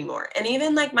marriage anymore. And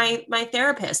even like my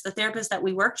therapist, the therapist that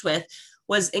we worked with,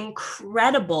 was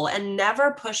incredible and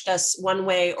never pushed us one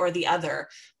way or the other,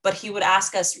 but he would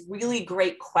ask us really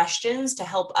great questions to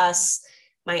help us,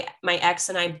 my ex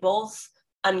and I, both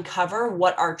uncover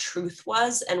what our truth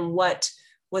was and what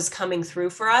was coming through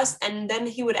for us. And then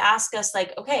he would ask us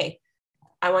like, okay,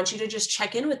 I want you to just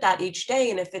check in with that each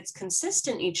day. And if it's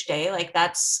consistent each day, like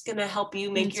that's going to help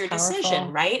you make your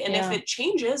decision. Right. And if it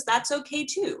changes, that's okay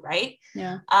too. Right.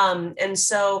 Yeah. And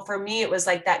so for me, it was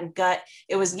like that gut,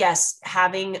 it was, yes,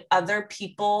 having other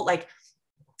people, like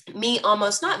me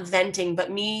almost not venting,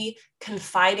 but me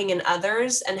confiding in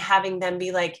others and having them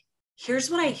be like, here's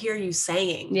what I hear you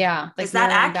saying. Yeah. Like, is that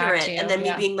accurate? And then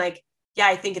me being like, yeah,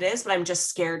 I think it is, but I'm just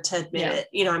scared to admit it.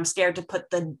 You know, I'm scared to put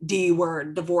the D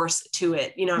word, divorce, to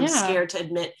it. You know, I'm scared to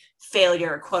admit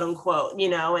failure, quote unquote, you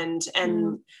know,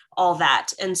 and all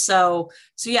that. And so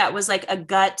yeah, it was like a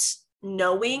gut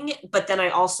knowing, but then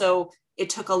it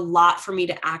took a lot for me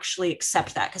to actually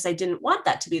accept that, because I didn't want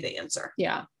that to be the answer.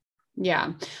 Yeah.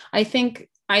 Yeah. I think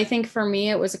for me,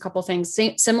 it was a couple things.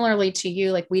 Similarly to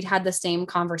you, like we'd had the same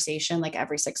conversation like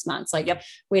every 6 months. Like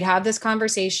we'd have this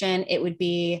conversation. It would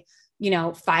be, you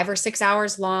know, 5 or 6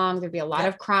 hours long. There'd be a lot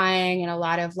of crying and a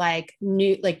lot of like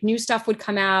new stuff would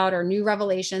come out, or new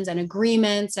revelations and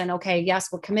agreements. And okay,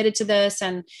 yes, we're committed to this.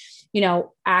 And, you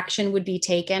know, action would be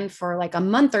taken for like a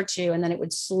month or two. And then it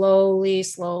would slowly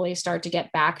start to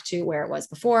get back to where it was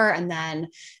before. And then,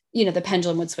 you know, the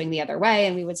pendulum would swing the other way,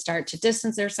 and we would start to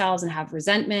distance ourselves and have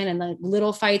resentment, and the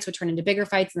little fights would turn into bigger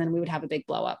fights. And then we would have a big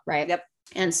blow up. Right. Yep.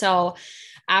 And so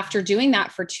after doing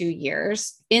that for 2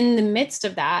 years, in the midst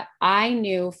of that, I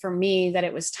knew for me that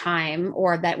it was time,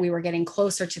 or that we were getting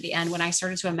closer to the end, when I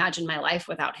started to imagine my life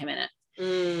without him in it.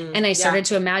 And I started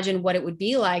to imagine what it would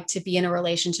be like to be in a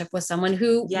relationship with someone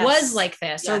who was like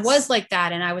this or was like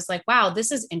that. And I was like, wow,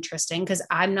 this is interesting, because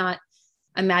I'm not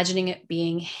imagining it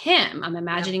being him. I'm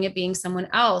imagining it being someone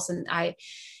else. And I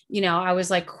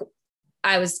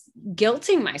was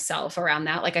guilting myself around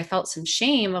that. Like I felt some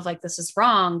shame of like, this is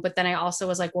wrong. But then I also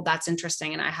was like, well, that's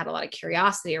interesting. And I had a lot of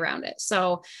curiosity around it.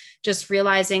 So just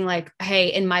realizing like, hey,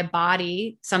 in my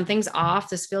body, something's off.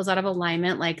 This feels out of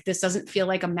alignment. Like this doesn't feel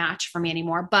like a match for me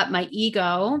anymore. But my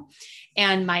ego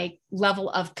and my level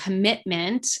of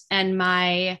commitment and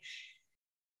my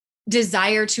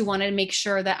desire to want to make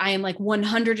sure that I am like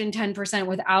 110%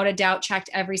 without a doubt checked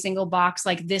every single box.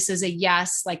 Like this is a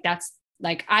yes. Like that's,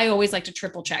 like, I always like to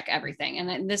triple check everything.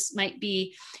 And this might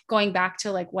be going back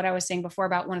to like what I was saying before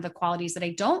about one of the qualities that I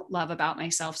don't love about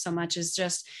myself so much, is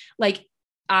just like,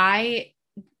 I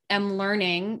am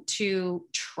learning to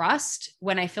trust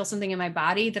when I feel something in my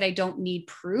body that I don't need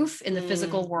proof in the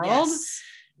physical world.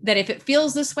 That if it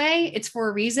feels this way, it's for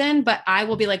a reason. But I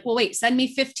will be like, well, wait, send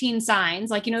me 15 signs.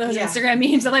 Like, you know, those Instagram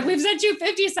memes are like, we've sent you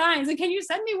 50 signs, and can you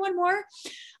send me one more?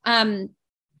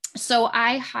 So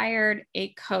I hired a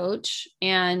coach,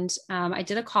 and I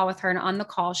did a call with her, and on the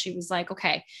call, she was like,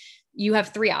 okay, you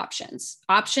have 3 options.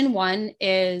 Option 1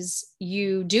 is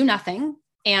you do nothing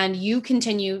and you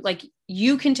continue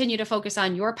to focus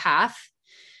on your path,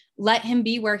 let him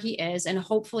be where he is. And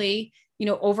hopefully, you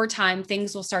know, over time,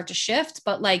 things will start to shift,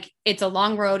 but like, it's a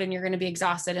long road and you're going to be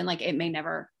exhausted and like, it may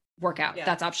never work out. Yeah.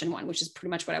 That's option 1, which is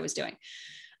pretty much what I was doing.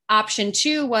 Option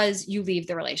 2 was you leave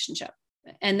the relationship.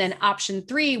 And then option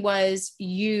 3 was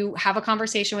you have a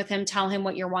conversation with him, tell him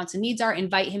what your wants and needs are,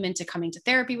 invite him into coming to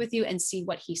therapy with you and see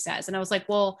what he says. And I was like,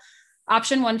 well,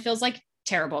 option 1 feels like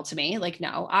terrible to me. Like,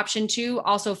 no. Option 2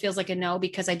 also feels like a no,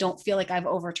 because I don't feel like I've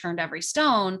overturned every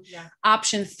stone. Yeah.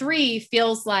 Option 3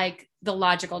 feels like the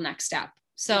logical next step.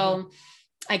 So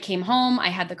I came home, I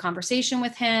had the conversation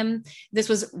with him. This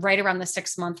was right around the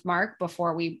 6-month mark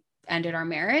before we ended our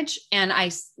marriage. And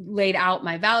I laid out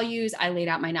my values. I laid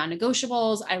out my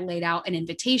non-negotiables. I laid out an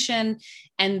invitation.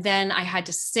 And then I had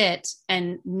to sit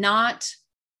and not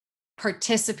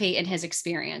participate in his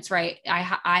experience. Right.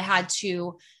 I had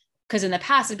to, because in the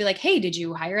past it'd be like, hey, did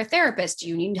you hire a therapist? Do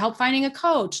you need help finding a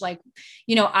coach? Like,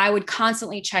 I would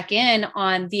constantly check in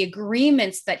on the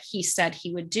agreements that he said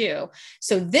he would do.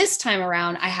 So this time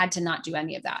around, I had to not do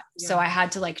any of that. Yeah. So I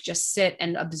had to like just sit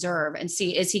and observe and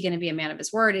see, is he going to be a man of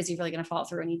his word? Is he really going to follow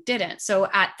through? And he didn't. So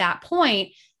at that point,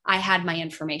 I had my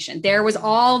information. There was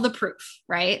all the proof.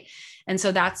 Right. And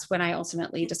so that's when I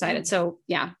ultimately decided. So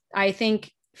yeah, I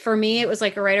think for me, it was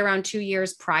like right around 2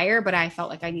 years prior, but I felt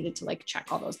like I needed to like check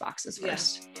all those boxes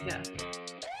first. Yeah.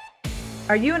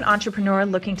 Are you an entrepreneur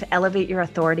looking to elevate your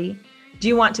authority? Do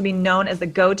you want to be known as the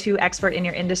go-to expert in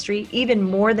your industry, even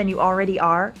more than you already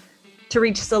are? To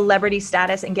reach celebrity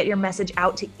status and get your message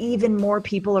out to even more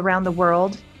people around the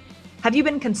world? Have you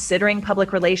been considering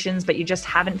public relations, but you just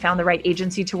haven't found the right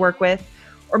agency to work with?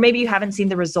 Or maybe you haven't seen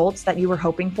the results that you were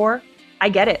hoping for? I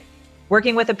get it.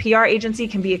 Working with a PR agency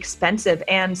can be expensive,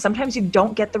 and sometimes you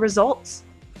don't get the results.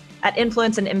 At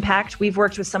Influence and Impact, we've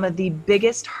worked with some of the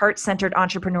biggest heart-centered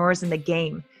entrepreneurs in the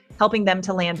game, helping them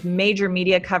to land major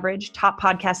media coverage, top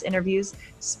podcast interviews,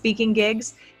 speaking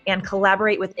gigs, and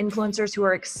collaborate with influencers who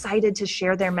are excited to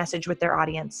share their message with their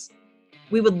audience.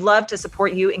 We would love to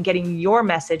support you in getting your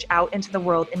message out into the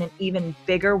world in an even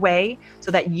bigger way so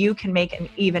that you can make an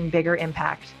even bigger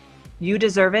impact. You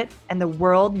deserve it, and the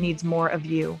world needs more of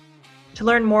you. To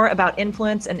learn more about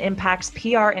Influence and Impact's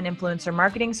PR and influencer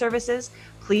marketing services,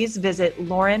 please visit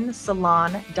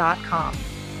laurensalon.com.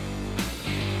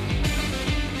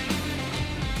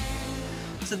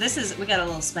 So we got a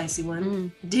little spicy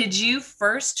one. Did you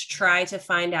first try to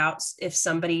find out if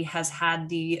somebody has had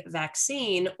the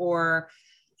vaccine or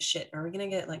are we going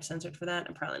to get like censored for that?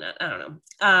 I'm probably not. I don't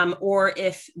know. Or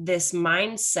if this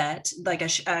mindset, like a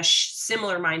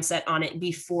similar mindset on it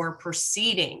before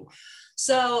proceeding.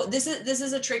 So this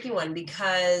is a tricky one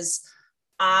because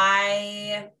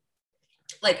for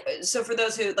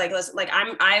those who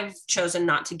I've chosen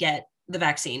not to get the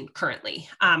vaccine currently.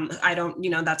 I don't,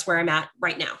 that's where I'm at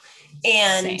right now.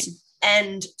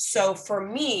 And so for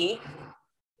me,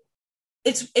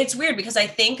 it's weird because I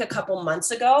think a couple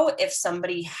months ago, if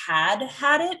somebody had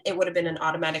it, it would have been an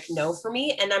automatic no for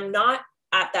me. And I'm not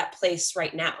at that place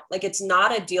right now. Like, it's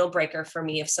not a deal breaker for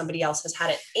me if somebody else has had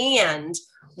it. And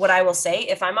what I will say,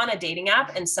 if I'm on a dating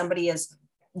app and somebody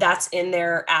that's in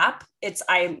their app,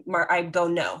 I go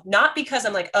no, not because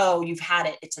I'm like, oh, you've had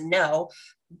it, it's a no,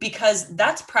 because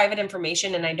that's private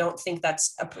information. And I don't think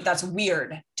that's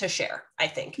weird to share, I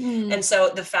think. And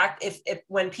so the fact, if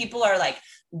when people are like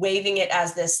waving it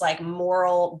as this like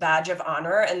moral badge of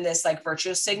honor and this like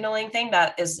virtue signaling thing,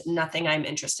 that is nothing I'm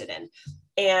interested in.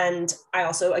 And I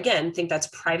also, again, think that's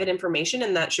private information,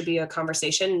 and that should be a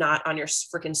conversation, not on your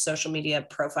freaking social media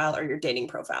profile or your dating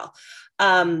profile.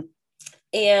 And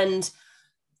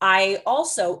I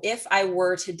also, if I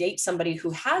were to date somebody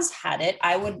who has had it,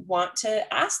 I would want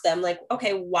to ask them like,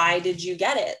 okay, why did you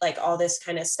get it? Like all this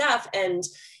kind of stuff. And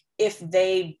if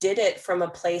they did it from a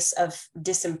place of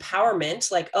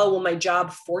disempowerment, like, oh, well, my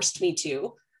job forced me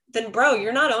to, then bro,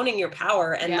 you're not owning your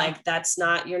power. And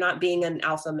you're not being an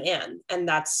alpha man. And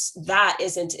it's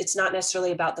not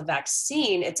necessarily about the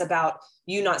vaccine. It's about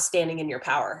you not standing in your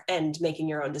power and making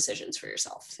your own decisions for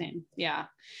yourself. Same. Yeah.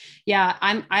 Yeah.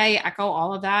 I echo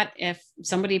all of that. If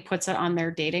somebody puts it on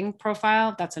their dating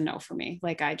profile, that's a no for me.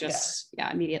 Like I just,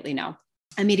 immediately no.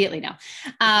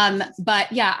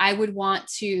 But yeah, I would want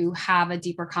to have a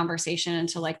deeper conversation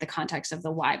into like the context of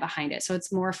the why behind it. So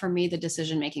it's more for me, the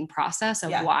decision-making process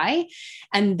of why,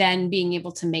 and then being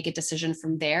able to make a decision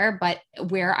from there. But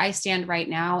where I stand right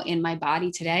now in my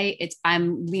body today,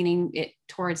 I'm leaning it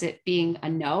towards it being a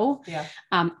no. Yeah.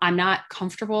 I'm not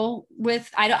comfortable with,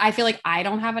 I feel like I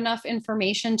don't have enough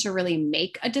information to really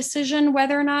make a decision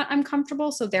whether or not I'm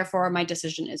comfortable. So therefore my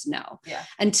decision is no,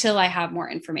 until I have more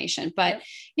information. But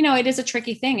it is a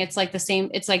tricky thing. It's like the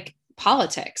same, it's like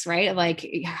politics, right? Like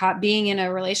being in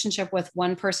a relationship with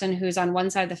one person who's on one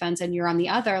side of the fence and you're on the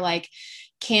other, like,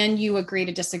 can you agree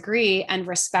to disagree and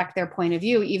respect their point of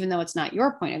view, even though it's not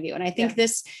your point of view? And I think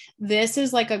this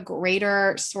is like a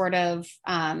greater sort of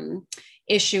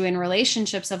issue in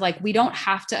relationships of like, we don't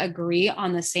have to agree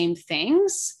on the same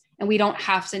things. And we don't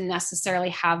have to necessarily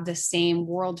have the same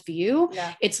worldview.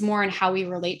 Yeah. It's more in how we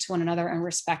relate to one another and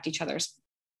respect each other's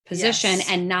position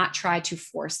and not try to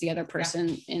force the other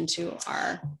person into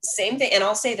our same thing. And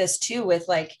I'll say this too, with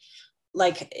like,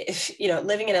 like if,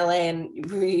 living in LA and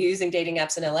using dating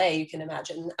apps in LA, you can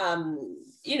imagine,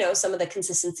 some of the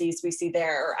consistencies we see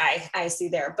there, or I see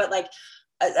there, but like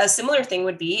a similar thing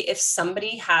would be if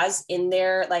somebody has in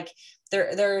there, like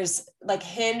there's like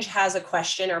Hinge has a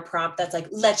question or prompt that's like,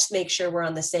 let's make sure we're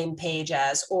on the same page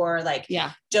as, or like,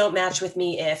 don't match with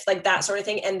me if, like that sort of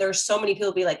thing. And there's so many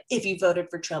people be like, if you voted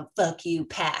for Trump, fuck you,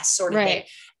 pass sort of thing.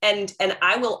 And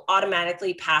I will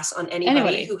automatically pass on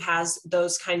anybody who has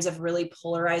those kinds of really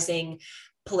polarizing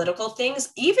political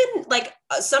things, even like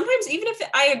sometimes even if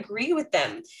I agree with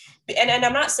them, and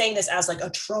I'm not saying this as like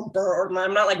a Trumper, or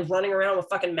I'm not like running around with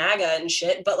fucking MAGA and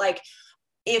shit, but like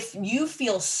if you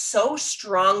feel so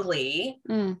strongly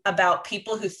about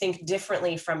people who think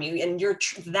differently from you, and you're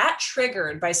that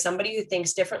triggered by somebody who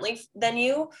thinks differently than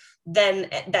you, then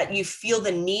that you feel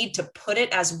the need to put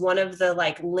it as one of the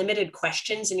like limited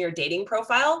questions in your dating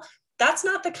profile, that's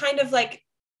not the kind of like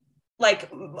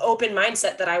open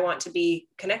mindset that I want to be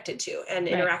connected to and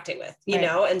interacting with, you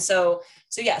know? And so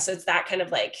it's that kind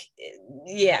of like,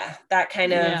 that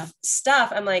kind of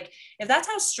stuff. I'm like, if that's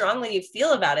how strongly you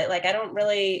feel about it, like,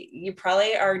 you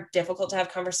probably are difficult to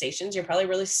have conversations. You're probably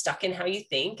really stuck in how you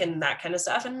think and that kind of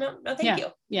stuff. And no, thank you.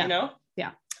 Yeah. You know?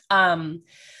 Yeah.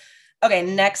 Okay.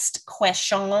 Next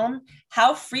question.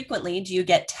 How frequently do you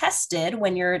get tested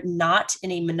when you're not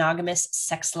in a monogamous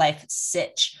sex life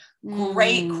sitch?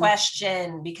 Great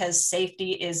question, because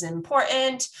safety is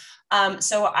important.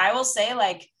 So I will say,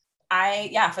 like,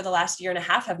 for the last year and a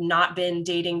half have not been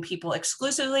dating people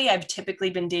exclusively. I've typically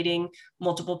been dating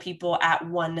multiple people at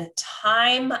one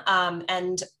time.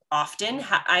 And often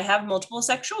I have multiple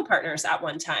sexual partners at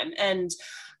one time. And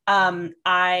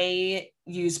I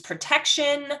use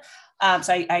protection.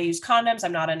 So I use condoms.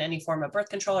 I'm not on any form of birth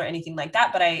control or anything like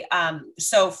that. But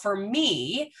so for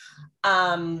me,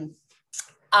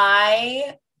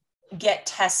 I get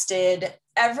tested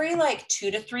every like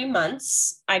 2 to 3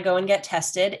 months. I go and get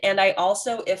tested. And I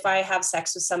also, if I have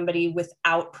sex with somebody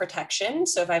without protection,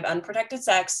 so if I have unprotected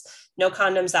sex, no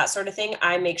condoms, that sort of thing,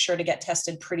 I make sure to get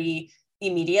tested pretty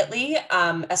immediately,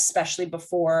 especially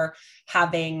before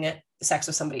having sex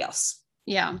with somebody else.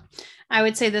 Yeah. I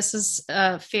would say this is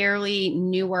a fairly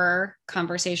newer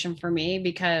conversation for me,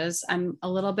 because I'm a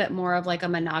little bit more of like a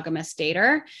monogamous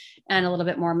dater and a little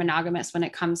bit more monogamous when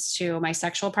it comes to my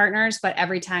sexual partners. But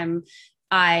every time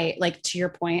I, like, to your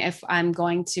point, if I'm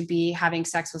going to be having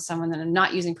sex with someone that I'm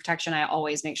not using protection, I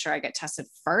always make sure I get tested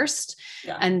first.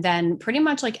 And then pretty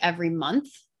much like every month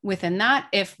within that,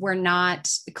 if we're not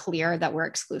clear that we're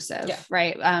exclusive,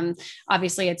 right?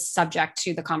 Obviously it's subject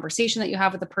to the conversation that you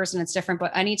have with the person. It's different,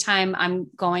 but anytime I'm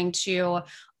going to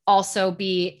also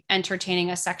be entertaining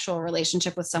a sexual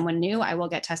relationship with someone new, I will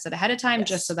get tested ahead of time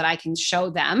just so that I can show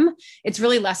them. It's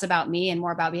really less about me and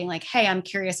more about being like, hey, I'm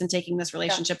curious and taking this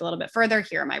relationship a little bit further.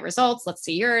 Here are my results. Let's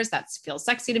see yours. That feels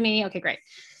sexy to me. Okay, great.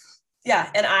 Yeah.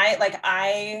 And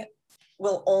I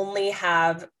will only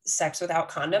have sex without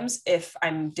condoms if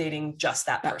I'm dating just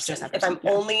that person. If I'm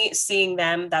only seeing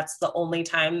them, that's the only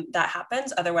time that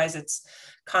happens. Otherwise it's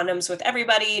condoms with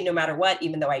everybody, no matter what,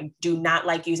 even though I do not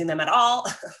like using them at all,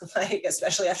 like,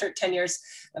 especially after 10 years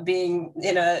of being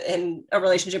in a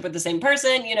relationship with the same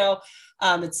person,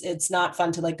 it's not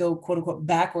fun to like go quote unquote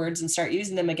backwards and start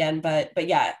using them again. But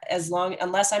yeah,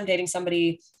 unless I'm dating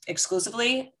somebody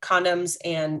exclusively, condoms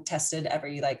and tested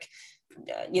every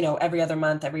every other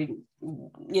month, every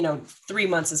 3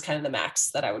 months is kind of the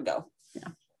max that I would go.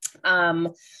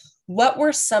 What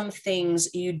were some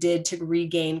things you did to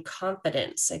regain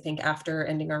confidence? I think after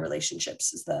ending our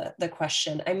relationships is the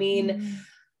question. I mean,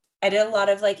 I did a lot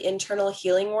of like internal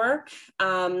healing work.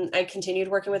 I continued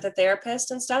working with a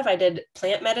therapist and stuff. I did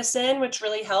plant medicine, which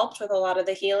really helped with a lot of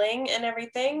the healing and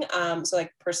everything. So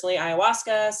like personally,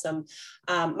 ayahuasca, some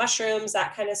mushrooms,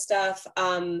 that kind of stuff.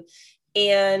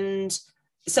 And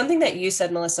something that you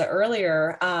said, Melissa,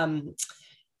 earlier,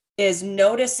 is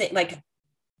noticing, like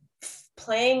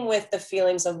playing with the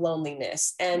feelings of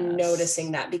loneliness and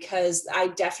noticing that, because I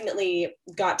definitely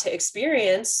got to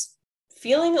experience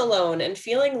feeling alone and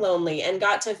feeling lonely, and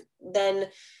got to then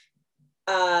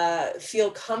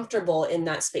feel comfortable in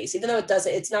that space, even though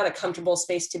it's not a comfortable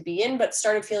space to be in, but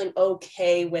started feeling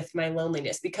okay with my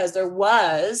loneliness, because there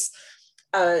was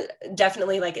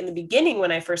definitely, like in the beginning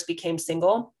when I first became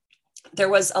single, there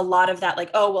was a lot of that, like,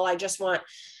 oh, well,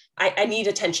 I need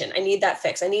attention. I need that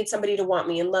fix. I need somebody to want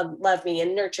me and love me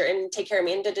and nurture and take care of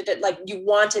me. And like you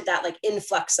wanted that like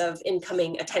influx of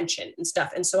incoming attention and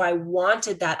stuff. And so I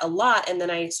wanted that a lot. And then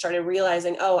I started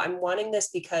realizing, oh, I'm wanting this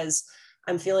because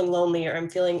I'm feeling lonely, or I'm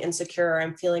feeling insecure, or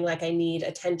I'm feeling like I need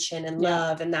attention and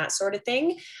love and that sort of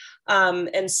thing.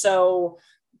 And so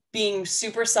being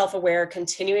super self-aware,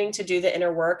 continuing to do the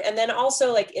inner work, and then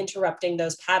also like interrupting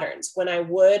those patterns. When I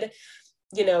would,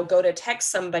 go to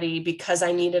text somebody because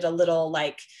I needed a little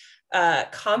like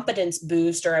confidence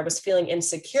boost, or I was feeling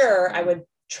insecure, I would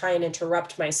try and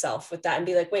interrupt myself with that and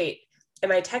be like, wait,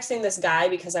 am I texting this guy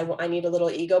because I need a little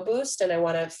ego boost and I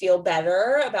want to feel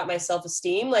better about my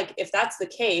self-esteem? Like if that's the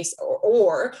case,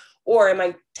 or am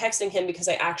I texting him because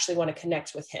I actually want to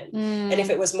connect with him? And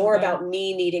if it was more about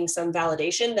me needing some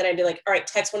validation, then I'd be like, all right,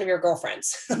 text one of your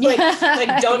girlfriends. like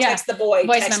don't text the boy,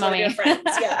 Voice text one of your friends.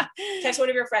 Yeah. Text one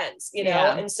of your friends,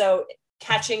 And so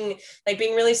catching, like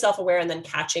being really self-aware and then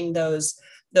catching those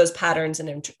patterns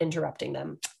and interrupting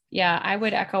them. Yeah, I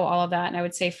would echo all of that. And I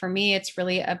would say for me, it's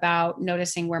really about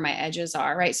noticing where my edges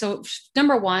are, right? So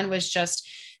number one was just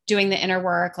doing the inner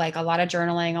work, like a lot of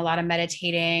journaling, a lot of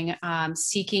meditating,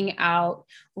 seeking out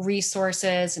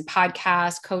resources and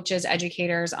podcasts, coaches,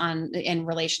 educators in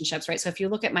relationships, right? So if you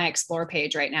look at my Explore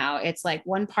page right now, it's like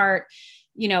one part,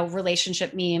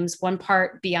 relationship memes, one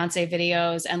part Beyonce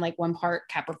videos, and like one part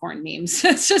Capricorn memes.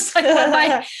 It's just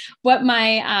like what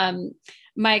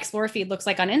my Explore feed looks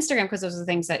like on Instagram, because those are the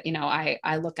things that,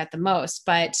 I look at the most.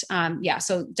 But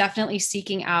so definitely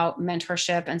seeking out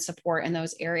mentorship and support in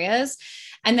those areas.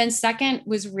 And then second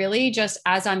was really just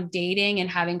as I'm dating and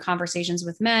having conversations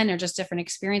with men or just different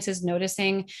experiences,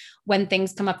 noticing when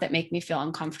things come up that make me feel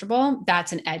uncomfortable,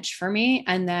 that's an edge for me.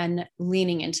 And then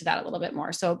leaning into that a little bit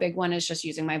more. So a big one is just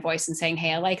using my voice and saying,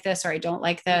 hey, I like this, or I don't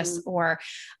like this, or,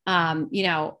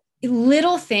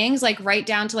 little things like right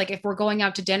down to like, if we're going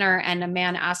out to dinner and a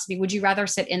man asks me, would you rather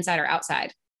sit inside or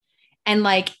outside? And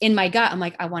like in my gut, I'm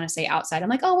like, I want to say outside. I'm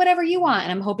like, oh, whatever you want.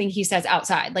 And I'm hoping he says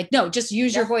outside. Like, no, just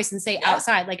use your voice and say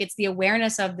outside. Like it's the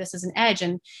awareness of this is an edge,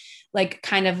 and like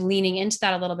kind of leaning into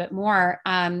that a little bit more,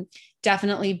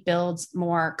 definitely builds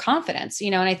more confidence,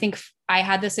 and I think I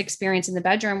had this experience in the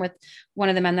bedroom with one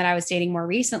of the men that I was dating more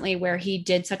recently, where he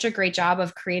did such a great job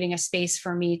of creating a space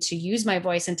for me to use my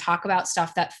voice and talk about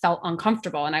stuff that felt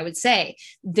uncomfortable. And I would say,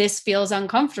 this feels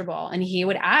uncomfortable. And he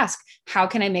would ask, how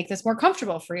can I make this more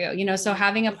comfortable for you? So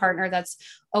having a partner that's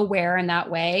aware in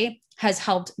that way has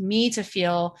helped me to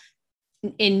feel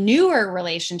in newer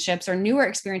relationships or newer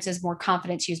experiences more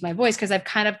confident to use my voice, because I've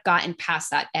kind of gotten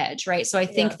past that edge. Right. So I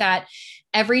think that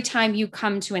every time you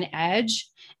come to an edge,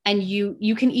 and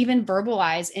you can even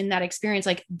verbalize in that experience,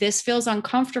 like, this feels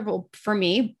uncomfortable for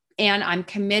me and I'm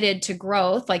committed to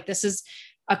growth. Like, this is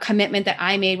a commitment that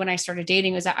I made when I started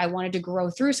dating, was that I wanted to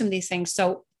grow through some of these things.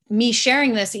 So me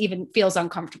sharing this even feels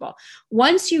uncomfortable.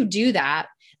 Once you do that,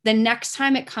 the next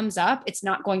time it comes up, it's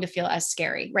not going to feel as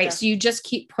scary, right? Yeah. So you just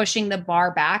keep pushing the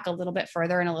bar back a little bit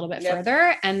further and a little bit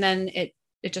further. And then it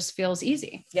just feels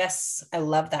easy. Yes. I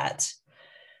love that.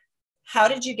 How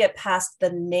did you get past the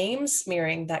name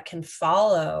smearing that can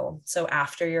follow? So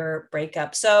after your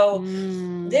breakup,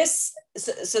 this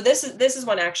is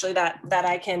one actually that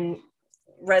I can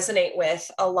resonate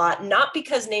with a lot, not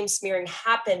because name smearing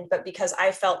happened, but because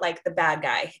I felt like the bad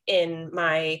guy in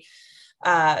my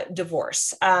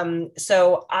divorce.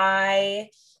 So I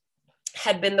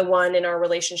had been the one in our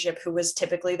relationship who was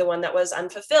typically the one that was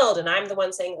unfulfilled. And I'm the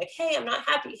one saying like, hey, I'm not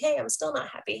happy. Hey, I'm still not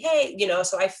happy. Hey,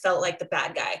 so I felt like the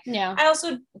bad guy. Yeah. I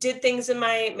also did things in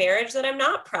my marriage that I'm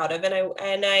not proud of. And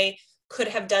I could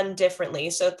have done differently.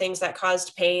 So things that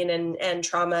caused pain and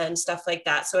trauma and stuff like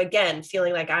that. So again,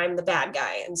 feeling like I'm the bad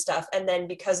guy and stuff. And then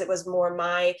because it was more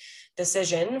my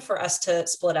decision for us to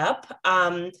split up,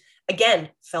 again,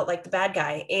 felt like the bad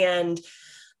guy.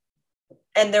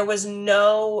 And there was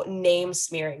no name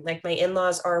smearing. Like, my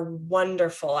in-laws are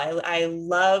wonderful. I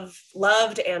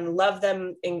loved and love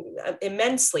them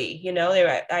immensely.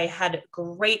 I had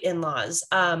great in-laws.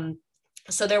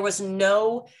 So there was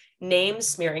no name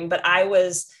smearing, but I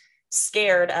was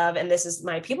scared of, and this is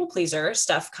my people pleaser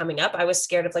stuff coming up. I was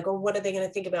scared of like, oh, what are they going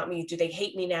to think about me? Do they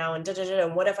hate me now? And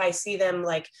and what if I see them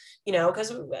like,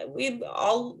 because we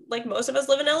all, like, most of us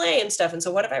live in LA and stuff. And so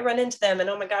what if I run into them and,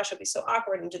 oh my gosh, it'll be so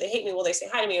awkward. And do they hate me? Will they say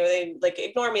hi to me? Or they like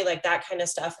ignore me? Like that kind of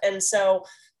stuff. And so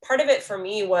part of it for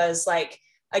me was like,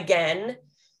 again,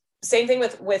 same thing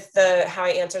with how I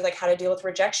answered, like how to deal with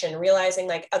rejection, realizing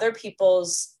like other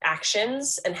people's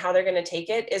actions and how they're going to take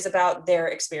it is about their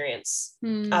experience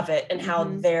of it and how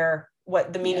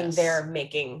what the meaning they're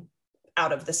making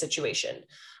out of the situation.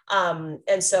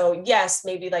 And so, yes,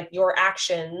 maybe like your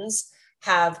actions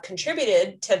have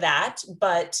contributed to that,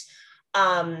 but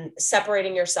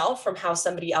separating yourself from how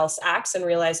somebody else acts and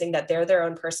realizing that they're their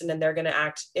own person and they're going to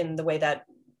act in the way that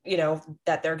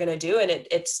that they're going to do. And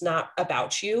it's not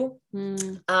about you.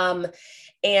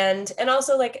 And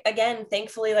also, like, again,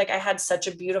 thankfully, like I had such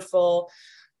a beautiful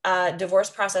divorce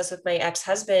process with my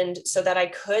ex-husband so that I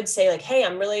could say like, hey,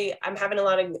 I'm having a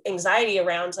lot of anxiety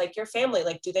around like your family.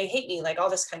 Like, do they hate me? Like all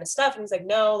this kind of stuff. And he's like,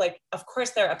 no, like, of course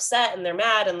they're upset and they're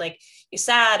mad and like you're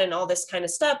sad and all this kind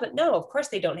of stuff, but no, of course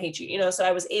they don't hate you, you know? So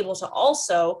I was able to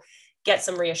also get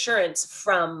some reassurance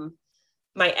from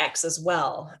my ex as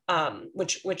well,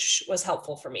 which was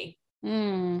helpful for me.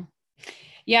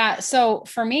 Yeah. So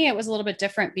for me, it was a little bit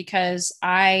different because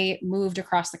I moved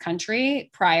across the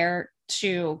country prior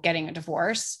to getting a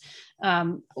divorce.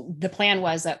 The plan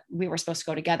was that we were supposed to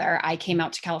go together. I came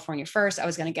out to California first. I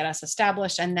was going to get us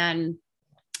established and then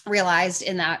realized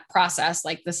in that process,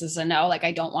 like, this is a no, like,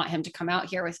 I don't want him to come out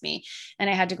here with me. And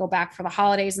I had to go back for the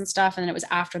holidays and stuff. And then it was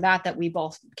after that we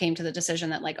both came to the decision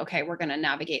that like, okay, we're going to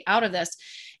navigate out of this.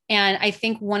 And I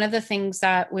think one of the things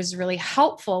that was really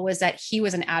helpful was that he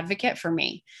was an advocate for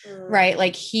me, right?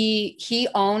 Like he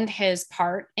owned his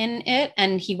part in it.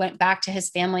 And he went back to his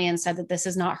family and said that this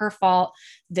is not her fault.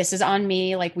 This is on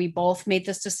me. Like, we both made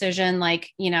this decision. Like,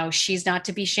 you know, she's not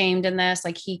to be shamed in this.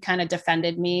 Like, he kind of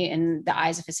defended me in the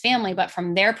eyes of his family. But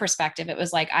from their perspective, it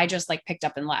was like, I just like picked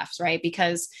up and left, right?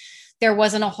 Because there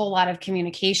wasn't a whole lot of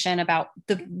communication about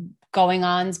the going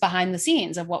ons behind the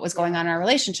scenes of what was going on in our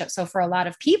relationship. So for a lot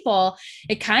of people,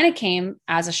 it kind of came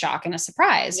as a shock and a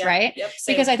surprise, right? Yep,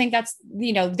 because I think that's,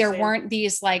 you know, there weren't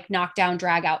these like knockdown,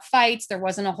 drag out fights. There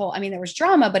wasn't a whole, I mean, there was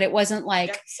drama, but it wasn't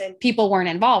like people weren't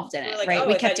involved in it, like, right? Oh,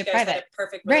 we kept it private.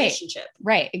 Perfect relationship.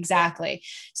 Right. Exactly.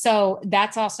 So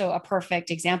that's also a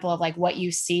perfect example of like what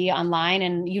you see online,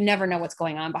 and you never know what's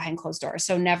going on behind closed doors.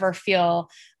 So never feel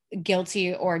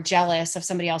guilty or jealous of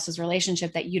somebody else's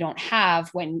relationship that you don't have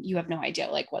when you have no idea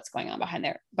like what's going on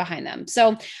behind them.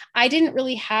 So I didn't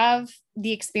really have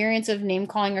the experience of name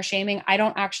calling or shaming. I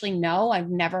don't actually know. I've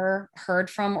never heard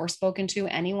from or spoken to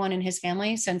anyone in his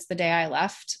family since the day I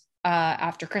left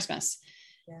after Christmas,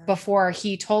 before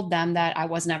he told them that I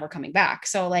was never coming back.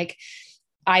 So like,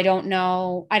 I don't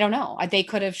know. They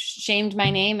could have shamed my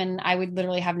name and I would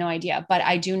literally have no idea. But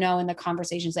I do know in the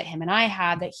conversations that him and I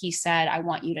had that he said, I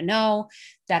want you to know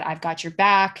that I've got your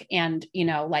back, and, you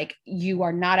know, like, you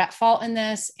are not at fault in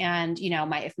this. And, you know,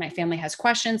 if my family has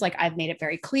questions, like, I've made it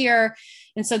very clear.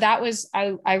 And so that was,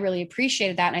 I really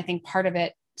appreciated that. And I think part of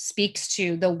it speaks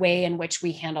to the way in which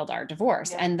we handled our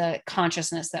divorce and the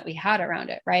consciousness that we had around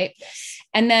it. Right.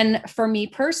 And then for me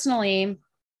personally,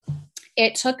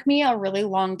 it took me a really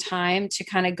long time to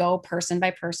kind of go person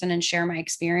by person and share my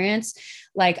experience.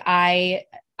 Like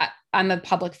I'm a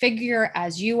public figure,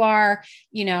 as you are,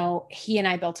 you know, he and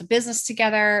I built a business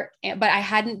together, but I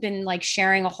hadn't been like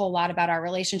sharing a whole lot about our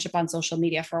relationship on social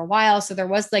media for a while. So there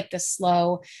was like this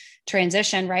slow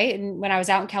transition. Right. And when I was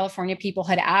out in California, people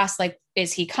had asked like,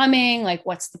 is he coming? Like,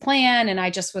 what's the plan? And I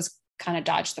just was kind of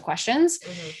dodged the questions.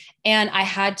 And I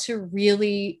had to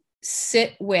really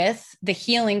sit with the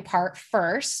healing part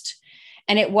first.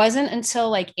 And it wasn't until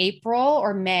like April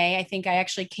or May, I think I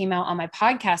actually came out on my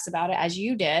podcast about it, as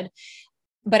you did,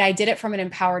 but I did it from an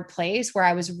empowered place where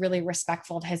I was really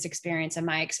respectful of his experience and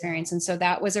my experience. And so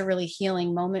that was a really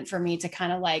healing moment for me to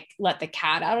kind of like let the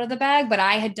cat out of the bag, but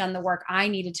I had done the work I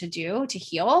needed to do to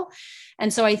heal.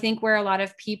 And so I think where a lot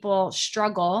of people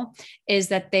struggle is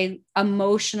that they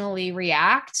emotionally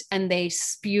react and they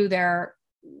spew their,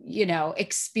 you know,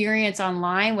 experience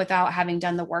online without having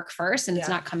done the work first. And it's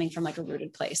not coming from like a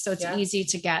rooted place. So it's easy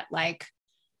to get like,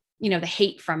 you know, the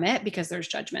hate from it because there's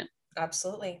judgment.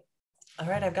 Absolutely. All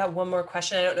right. I've got one more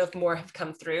question. I don't know if more have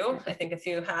come through. I think a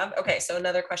few have. Okay. So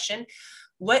another question.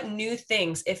 What new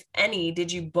things, if any,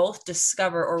 did you both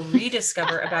discover or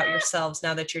rediscover about yourselves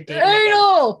now that you're dating again?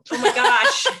 Oh my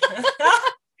gosh.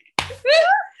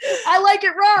 I like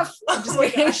it rough. Oh my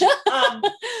gosh.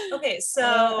 Okay.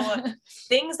 So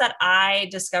things that I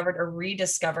discovered or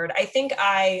rediscovered, I think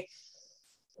I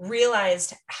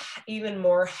realized even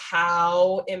more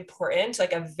how important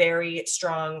like a very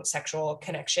strong sexual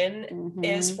connection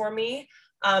is for me.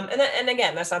 And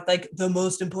again, that's not like the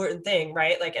most important thing,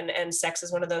 right? Like, and sex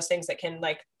is one of those things that can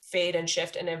like fade and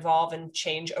shift and evolve and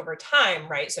change over time,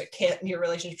 right? So your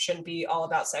relationship shouldn't be all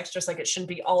about sex, just like it shouldn't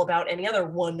be all about any other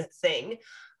one thing.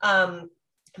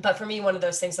 But for me, one of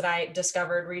those things that I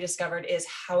rediscovered is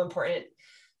how important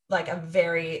like a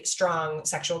very strong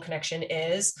sexual connection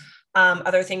is.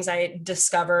 Other things I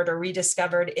discovered or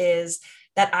rediscovered is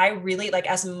that I really like,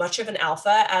 as much of an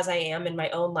alpha as I am in my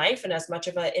own life and as much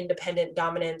of an independent,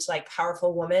 dominant, like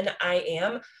powerful woman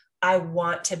I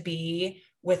want to be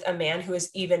with a man who is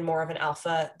even more of an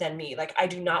alpha than me. Like, I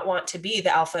do not want to be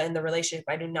the alpha in the relationship.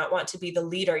 I do not want to be the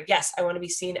leader. Yes, I want to be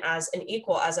seen as an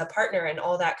equal, as a partner and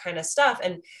all that kind of stuff,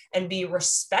 and be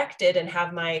respected and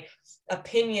have my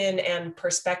opinion and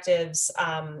perspectives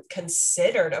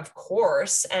considered, of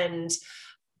course. And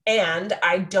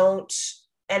I don't,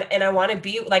 and I want to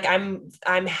be like,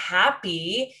 I'm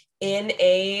happy in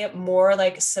a more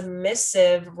like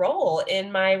submissive role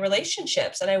in my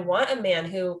relationships. And I want a man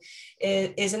who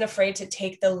isn't afraid to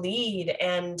take the lead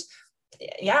and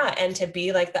to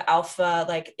be like the alpha,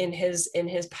 like in his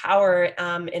power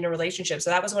in a relationship. So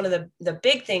that was one of the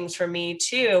big things for me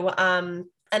too. And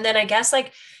then I guess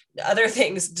like other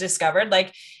things discovered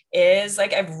like is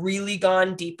like I've really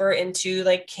gone deeper into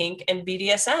like kink and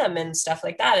BDSM and stuff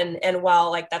like that. And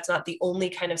while like that's not the only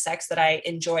kind of sex that I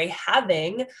enjoy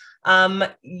having,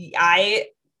 I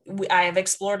have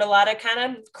explored a lot of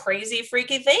kind of crazy,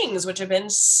 freaky things, which have been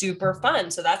super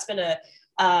fun. So that's been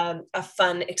a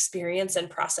fun experience and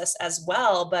process as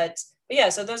well. But yeah,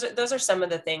 so those are some of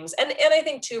the things. And I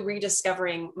think too,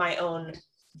 rediscovering my own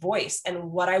voice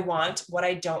and what I want, what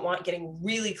I don't want, getting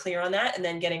really clear on that, and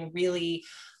then getting really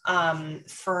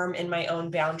firm in my own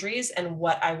boundaries and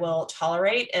what I will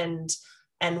tolerate and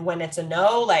when it's a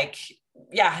no, like,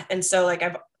 yeah. And so like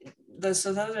those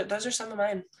are some of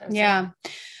mine. Yeah.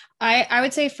 I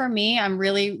would say for me, I'm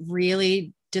really,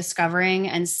 really discovering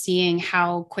and seeing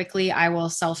how quickly I will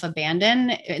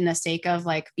self-abandon in the sake of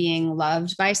like being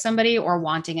loved by somebody or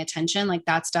wanting attention. Like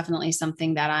that's definitely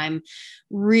something that I'm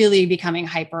really becoming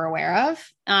hyper aware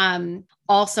of.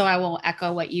 Also, I will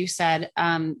echo what you said.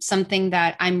 Something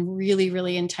that I'm really,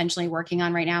 really intentionally working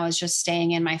on right now is just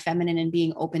staying in my feminine and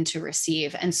being open to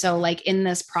receive. And so like in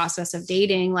this process of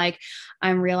dating, like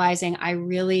I'm realizing I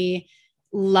really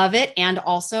love it. And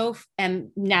also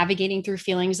am navigating through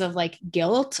feelings of like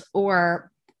guilt or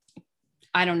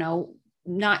I don't know,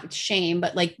 not shame,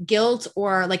 but like guilt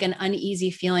or like an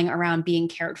uneasy feeling around being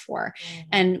cared for. Mm-hmm.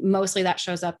 And mostly that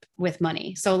shows up with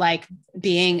money. So like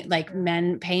being like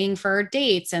men paying for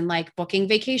dates and like booking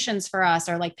vacations for us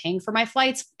or like paying for my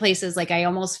flights places. Like I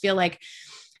almost feel like,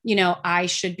 you know, I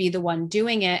should be the one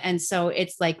doing it. And so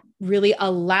it's like really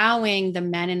allowing the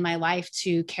men in my life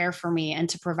to care for me and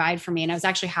to provide for me. And I was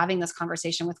actually having this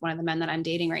conversation with one of the men that I'm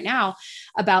dating right now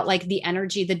about like the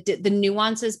energy, the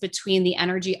nuances between the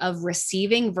energy of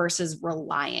receiving versus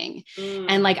relying.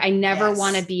 And like, I never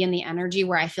want to be in the energy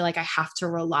where I feel like I have to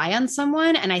rely on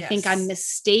someone. And I think I'm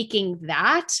mistaking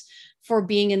that for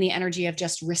being in the energy of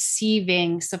just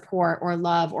receiving support or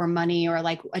love or money or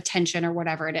like attention or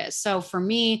whatever it is. So for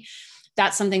me,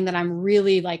 that's something that I'm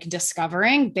really like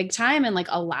discovering big time and like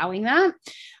allowing that.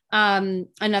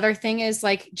 Another thing is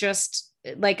like, just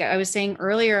like I was saying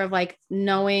earlier, of like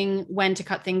knowing when to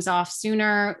cut things off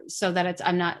sooner so that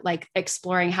I'm not like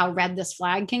exploring how red this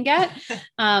flag can get.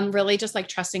 Really just like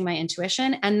trusting my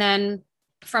intuition. And then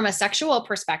from a sexual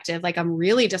perspective, like I'm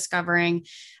really discovering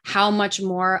how much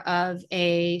more of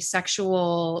a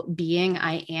sexual being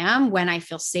I am when I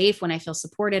feel safe, when I feel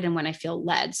supported, and when I feel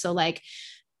led. So like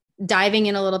diving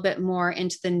in a little bit more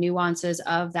into the nuances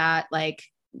of that, like,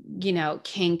 you know,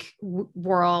 kink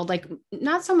world, like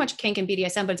not so much kink and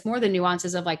BDSM, but it's more the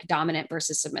nuances of like dominant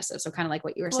versus submissive. So kind of like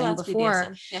what you were saying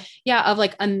before. Yeah. Of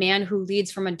like a man who leads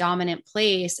from a dominant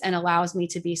place and allows me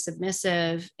to be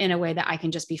submissive in a way that I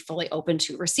can just be fully open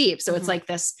to receive. So it's like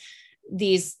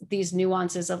these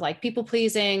nuances of like people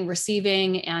pleasing,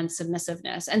 receiving, and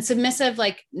submissiveness. And submissive,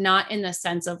 like not in the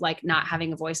sense of like not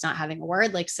having a voice, not having a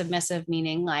word, like submissive,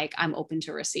 meaning like I'm open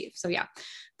to receive. So yeah,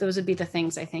 those would be the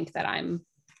things I think that I'm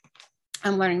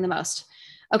learning the most.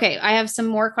 Okay. I have some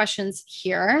more questions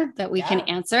here that we can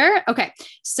answer. Okay.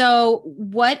 So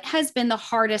what has been the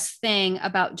hardest thing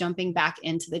about jumping back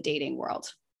into the dating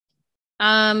world?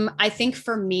 I think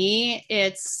for me,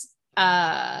 it's,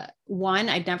 one,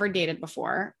 I'd never dated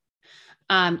before.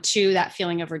 Two, that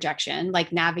feeling of rejection,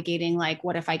 like navigating, like,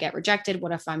 what if I get rejected?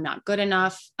 What if I'm not good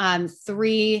enough?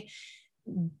 Three,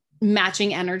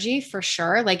 matching energy for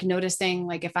sure. Like noticing,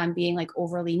 like if I'm being like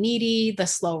overly needy, the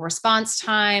slow response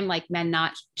time, like men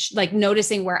not like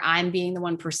noticing where I'm being the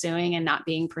one pursuing and not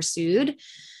being pursued.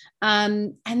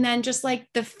 And then just like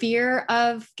the fear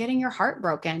of getting your heart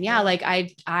broken. Yeah. Like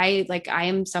I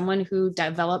am someone who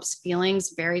develops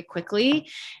feelings very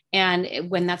quickly. And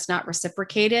when that's not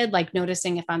reciprocated, like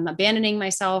noticing if I'm abandoning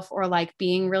myself or like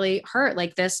being really hurt,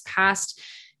 like this past,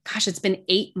 gosh, it's been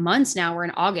 8 months now. We're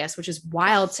in August, which is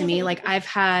wild to me. Like I've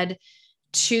had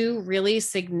 2 really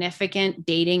significant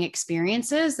dating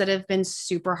experiences that have been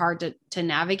super hard to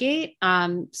navigate.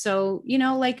 So, you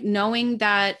know, like knowing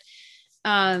that,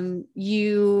 knowing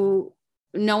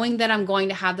that I'm going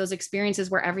to have those experiences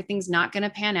where everything's not going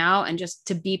to pan out, and just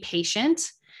to be patient.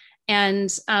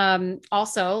 And,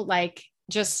 also like,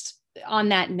 just on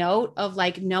that note of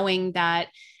like, knowing that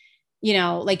you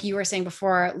know, like you were saying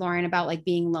before, Lauren, about like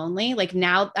being lonely. Like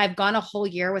now I've gone a whole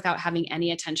year without having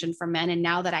any attention from men. And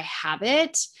now that I have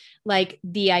it, like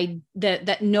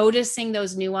that noticing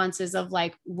those nuances of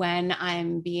like when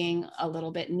I'm being a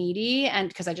little bit needy and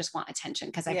because I just want attention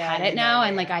because I've had it now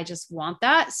and like I just want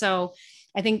that. So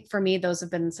I think for me, those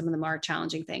have been some of the more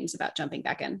challenging things about jumping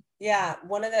back in. Yeah.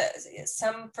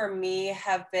 Some for me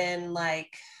have been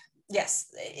like, yes,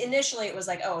 initially it was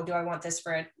like, oh, do I want this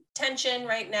for attention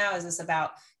right now? Is this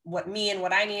about what me and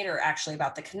what I need, or actually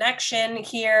about the connection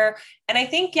here? And I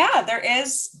think, yeah, there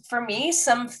is for me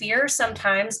some fear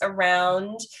sometimes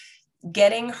around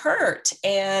getting hurt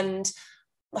and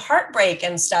heartbreak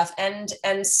and stuff. And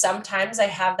sometimes I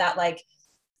have that like,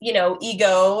 you know,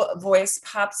 ego voice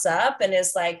pops up and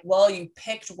is like, well, you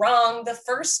picked wrong the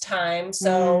first time.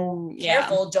 So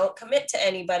careful, don't commit to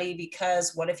anybody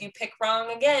because what if you pick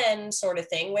wrong again, sort of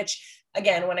thing, which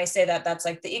again, when I say that, that's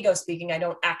like the ego speaking. I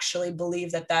don't actually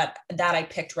believe that I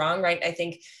picked wrong, right? I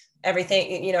think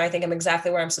everything, you know, I think I'm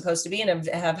exactly where I'm supposed to be and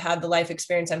have had the life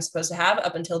experience I'm supposed to have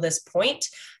up until this point,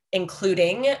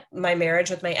 including my marriage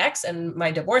with my ex and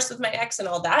my divorce with my ex and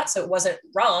all that. So it wasn't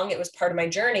wrong. It was part of my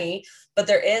journey, but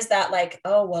there is that like,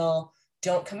 oh, well,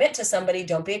 don't commit to somebody.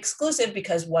 Don't be exclusive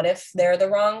because what if they're the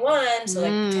wrong one? So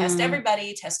like test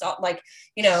everybody, test all, like,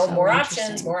 you know, so more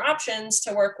options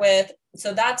to work with.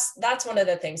 So that's one of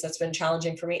the things that's been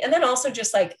challenging for me. And then also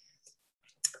just like,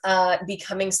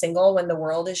 becoming single when the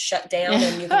world is shut down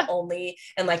and you can only,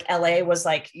 and like LA was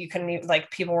like, you couldn't like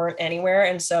people weren't anywhere.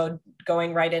 And so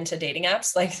going right into dating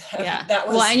apps, like that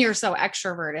was, well, and you're so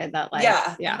extroverted that like,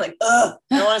 like, I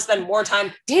want to spend more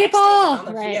time people.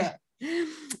 Right.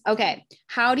 Okay.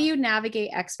 How do you navigate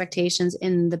expectations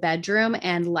in the bedroom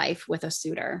and life with a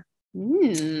suitor?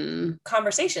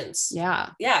 Conversations. Yeah.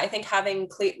 I think having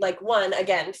like one,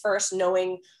 again, first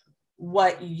knowing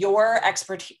what your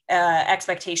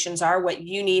expectations are, what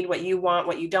you need, what you want,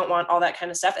 what you don't want, all that kind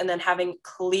of stuff. And then having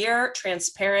clear,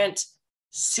 transparent,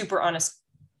 super honest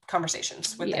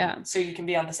conversations with them so you can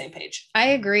be on the same page.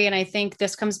 I agree. And I think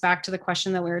this comes back to the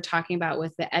question that we were talking about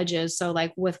with the edges. So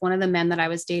like with one of the men that I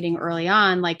was dating early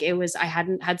on, like I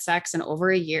hadn't had sex in over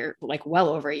a year, like well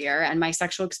over a year. And my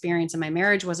sexual experience in my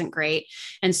marriage wasn't great.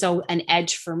 And so an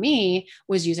edge for me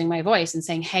was using my voice and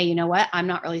saying, hey, you know what? I'm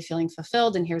not really feeling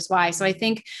fulfilled. And here's why. So I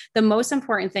think the most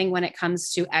important thing when it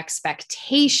comes to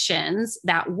expectations,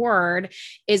 that word,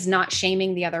 is not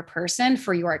shaming the other person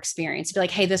for your experience. To be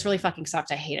like, hey, this really fucking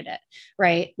sucked. I hated it.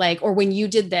 Right. Like, or when you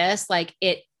did this, like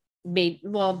it made,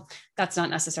 well, that's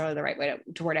not necessarily the right way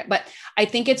to word it, but I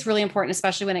think it's really important,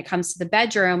 especially when it comes to the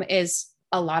bedroom, is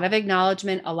a lot of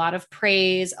acknowledgement, a lot of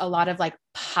praise, a lot of like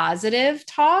positive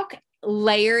talk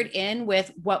layered in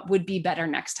with what would be better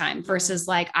next time versus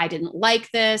like, I didn't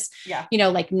like this, you know,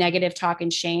 like negative talk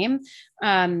and shame.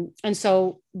 And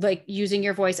so like using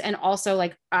your voice and also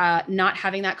like, not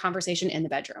having that conversation in the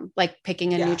bedroom, like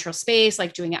picking a neutral space,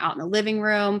 like doing it out in the living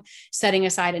room, setting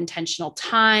aside intentional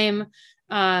time,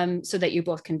 so that you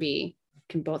both can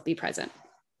both be present.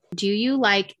 Do you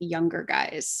like younger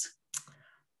guys?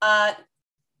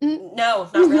 No,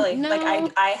 not really. No.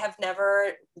 Like I have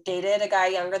never dated a guy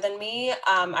younger than me.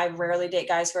 I rarely date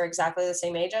guys who are exactly the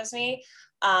same age as me.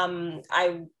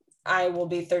 I will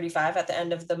be 35 at the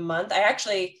end of the month. I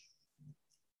actually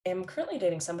am currently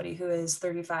dating somebody who is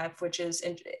 35, which is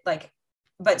like,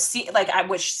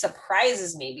 which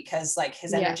surprises me because like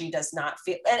his energy does not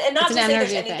feel, and not to say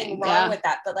there's anything wrong with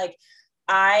that, but like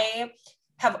I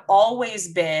have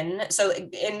always been, so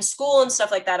in school and stuff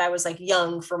like that, I was like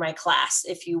young for my class,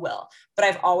 if you will, but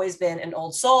I've always been an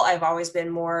old soul. I've always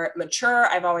been more mature.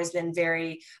 I've always been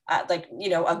very like, you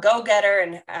know, a go-getter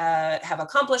and have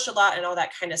accomplished a lot and all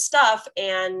that kind of stuff.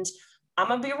 And I'm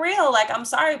gonna be real, like, I'm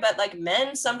sorry, but like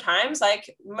men sometimes like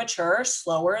mature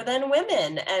slower than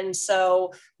women. And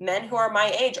so men who are my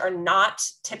age are not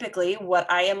typically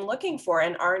what I am looking for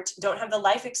and don't have the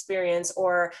life experience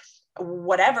or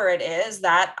whatever it is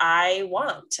that I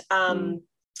want.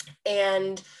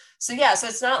 And so, so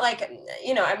it's not like,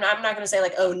 you know, I'm not going to say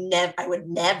like, oh, I would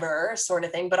never sort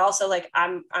of thing, but also like,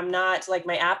 I'm not like,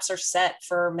 my apps are set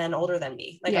for men older than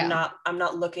me. Like, I'm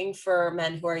not looking for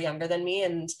men who are younger than me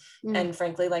and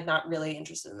frankly, like not really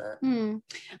interested in that.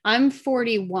 I'm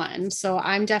 41. So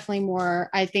I'm definitely more,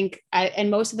 I think and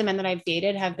most of the men that I've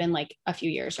dated have been like a few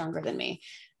years younger than me.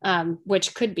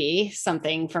 Which could be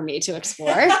something for me to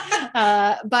explore.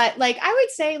 But like, I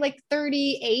would say like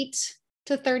 38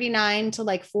 to 39 to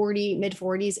like 40, mid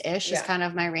 40s ish is kind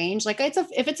of my range. Like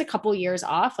if it's a couple years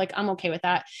off, like I'm okay with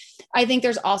that. I think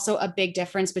there's also a big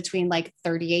difference between like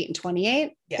 38 and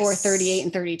 28 or 38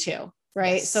 and 32.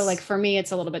 right? Yes. So like for me,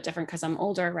 it's a little bit different because I'm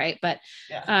older, right? But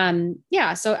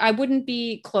yeah. so I wouldn't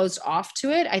be closed off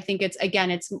to it. I think it's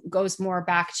goes more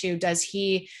back to, does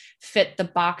he fit the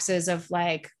boxes of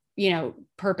like,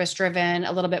 purpose driven,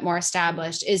 a little bit more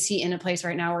established? Is he in a place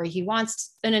right now where he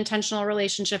wants an intentional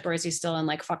relationship, or is he still in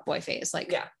like fuckboy phase?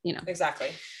 Like, exactly.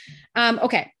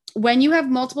 Okay. When you have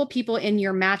multiple people in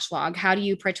your match log, how do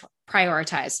you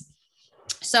prioritize?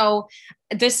 So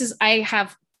this is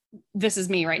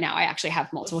me right now. I actually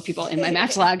have multiple people in my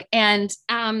match log. And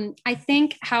I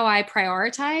think how I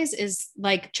prioritize is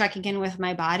like checking in with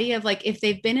my body of like, if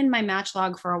they've been in my match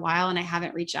log for a while and I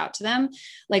haven't reached out to them,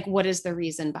 like, what is the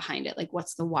reason behind it? Like,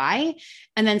 what's the why?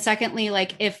 And then secondly,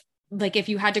 like if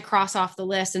you had to cross off the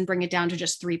list and bring it down to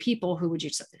just 3 people, who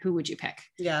would you pick?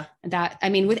 Yeah. And that, I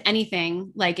mean, with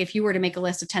anything, like if you were to make a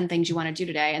list of 10 things you want to do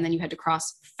today, and then you had to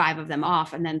cross 5 of them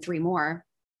off and then 3 more,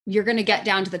 you're going to get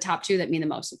down to the top 2 that mean the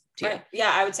most to you. Right.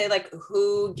 Yeah. I would say like,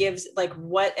 who gives, like,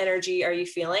 what energy are you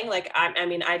feeling? Like,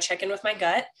 I check in with my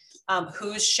gut,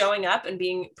 who's showing up and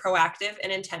being proactive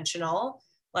and intentional,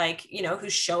 like,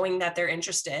 who's showing that they're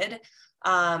interested.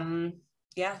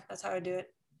 Yeah, that's how I do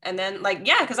it. And then like,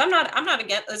 yeah, cause I'm not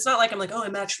again, it's not like I'm like, oh, I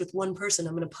matched with one person,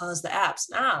 I'm going to pause the apps.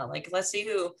 Nah, like, let's see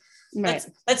who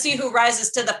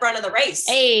rises to the front of the race.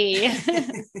 Hey.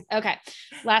 Okay.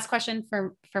 Last question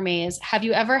for me is, have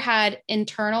you ever had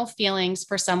internal feelings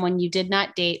for someone you did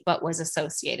not date, but was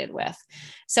associated with?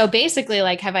 So basically,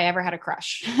 like, have I ever had a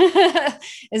crush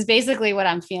is basically what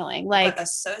I'm feeling. Like, but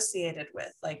associated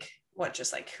with, like, what,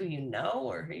 just like who you know,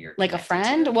 or who you're like a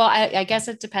friend to? Well, I guess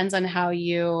it depends on how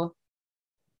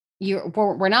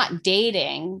we're not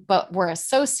dating, but we're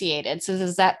associated. So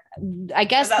is that, I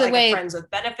guess, the like way a friends with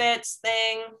benefits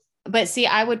thing? But see,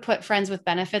 I would put friends with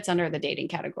benefits under the dating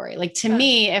category. Like, to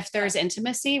me, if there's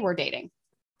intimacy, we're dating.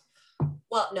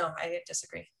 Well, no, I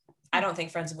disagree. I don't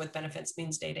think friends with benefits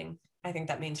means dating. I think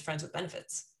that means friends with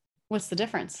benefits. What's the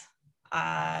difference?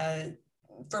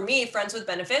 For me, friends with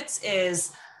benefits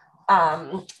is,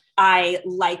 I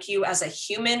like you as a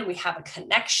human. We have a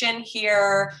connection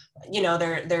here.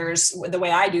 There's the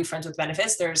way I do friends with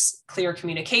benefits, there's clear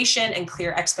communication and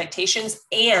clear expectations.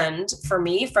 And for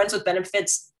me, friends with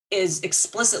benefits is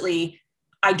explicitly,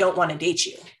 I don't want to date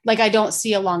you. Like, I don't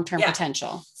see a long-term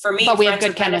potential for me, but we have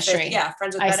good chemistry.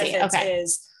 Friends with benefits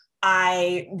is,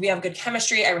 we have good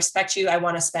chemistry. I respect you. I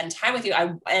want to spend time with you.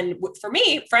 And for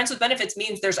me, friends with benefits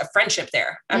means there's a friendship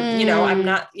there. I'm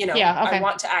not, I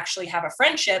want to actually have a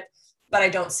friendship, but I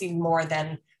don't see more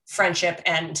than friendship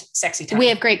and sexy time. We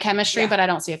have great chemistry, but I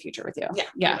don't see a future with you.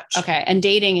 Yeah. Okay. And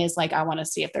dating is like, I want to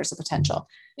see if there's a potential.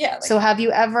 Yeah. So have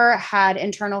you ever had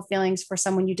internal feelings for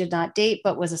someone you did not date,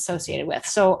 but was associated with?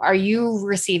 So are you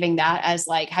receiving that as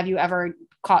like, have you ever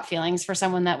caught feelings for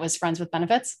someone that was friends with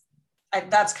benefits?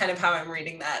 That's kind of how I'm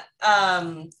reading that.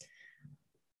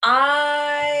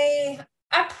 I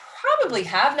probably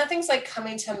have. Nothing's like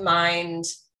coming to mind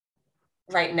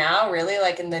right now, really,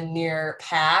 like in the near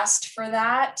past for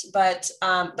that. But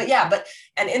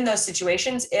in those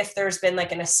situations, if there's been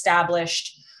like an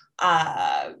established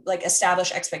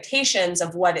expectations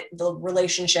of what the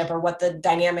relationship or what the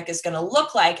dynamic is going to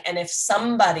look like, and if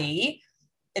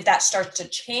that starts to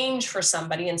change for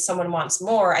somebody and someone wants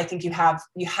more, I think you have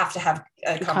to have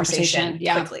a conversation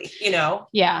quickly,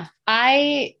 Yeah.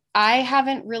 I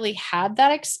haven't really had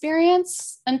that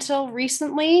experience until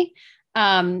recently.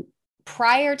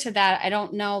 Prior to that, I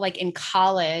don't know, like in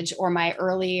college or my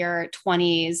earlier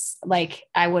 20s, like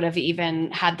I would have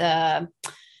even had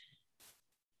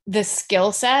the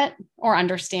skill set or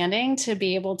understanding to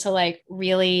be able to like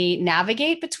really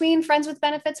navigate between friends with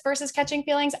benefits versus catching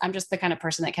feelings. I'm just the kind of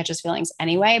person that catches feelings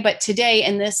anyway. But today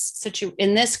in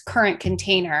this current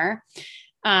container,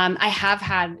 I have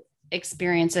had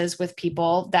experiences with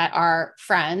people that are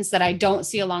friends that I don't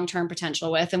see a long-term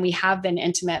potential with. And we have been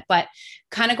intimate, but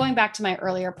kind of going back to my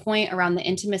earlier point around the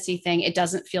intimacy thing, it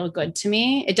doesn't feel good to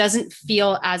me. It doesn't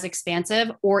feel as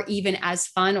expansive or even as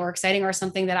fun or exciting or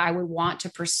something that I would want to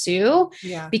pursue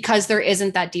because there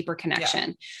isn't that deeper connection.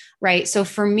 Yeah. Right. So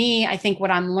for me, I think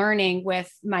what I'm learning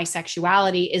with my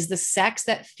sexuality is the sex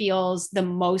that feels the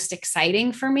most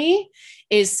exciting for me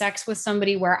is sex with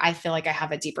somebody where I feel like I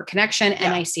have a deeper connection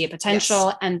and I see a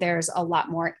potential and there's a lot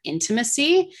more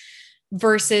intimacy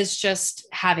versus just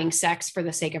having sex for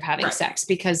the sake of having sex,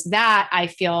 because that I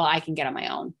feel I can get on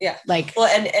my own. Yeah. Like, well,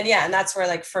 and that's where,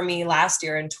 like, for me last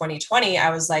year in 2020, I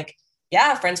was like,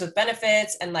 friends with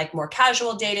benefits and like more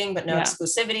casual dating, but no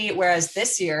exclusivity. Whereas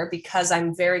this year, because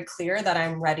I'm very clear that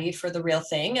I'm ready for the real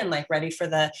thing and like ready for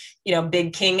the,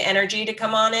 big king energy to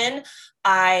come on in,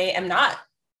 I am not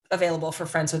available for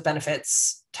friends with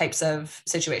benefits types of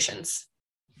situations.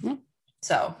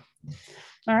 So,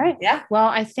 all right. Yeah. Well,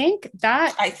 I think we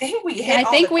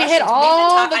hit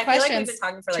all the questions. I feel like we've been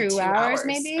talking for like 2 hours,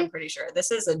 maybe. I'm pretty sure this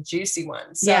is a juicy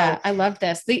one. So, yeah, I love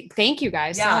this. Thank you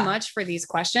guys so much for these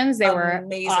questions. They were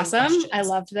amazing. Awesome. Questions. I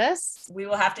loved this. We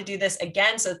will have to do this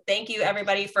again. So thank you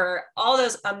everybody for all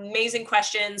those amazing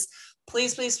questions.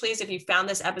 Please, please, please, if you found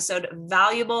this episode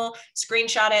valuable,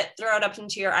 screenshot it, throw it up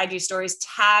into your IG stories,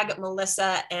 tag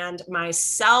Melissa and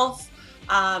myself.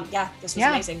 This was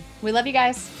amazing. We love you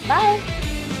guys. Bye.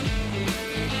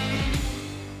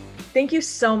 Thank you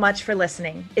so much for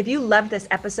listening. If you loved this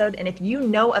episode and if you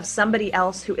know of somebody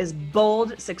else who is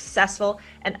bold, successful,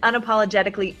 and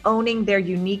unapologetically owning their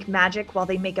unique magic while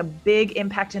they make a big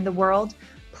impact in the world,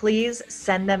 please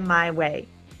send them my way.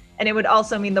 And it would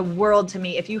also mean the world to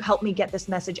me if you help me get this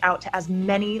message out to as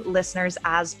many listeners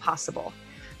as possible.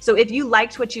 So if you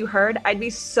liked what you heard, I'd be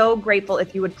so grateful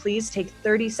if you would please take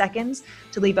 30 seconds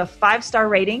to leave a 5-star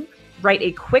rating, write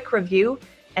a quick review,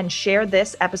 and share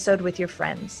this episode with your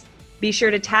friends. Be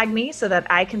sure to tag me so that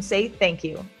I can say thank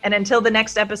you. And until the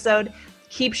next episode,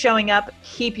 keep showing up,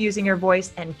 keep using your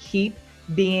voice, and keep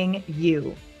being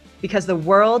you. Because the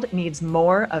world needs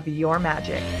more of your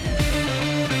magic.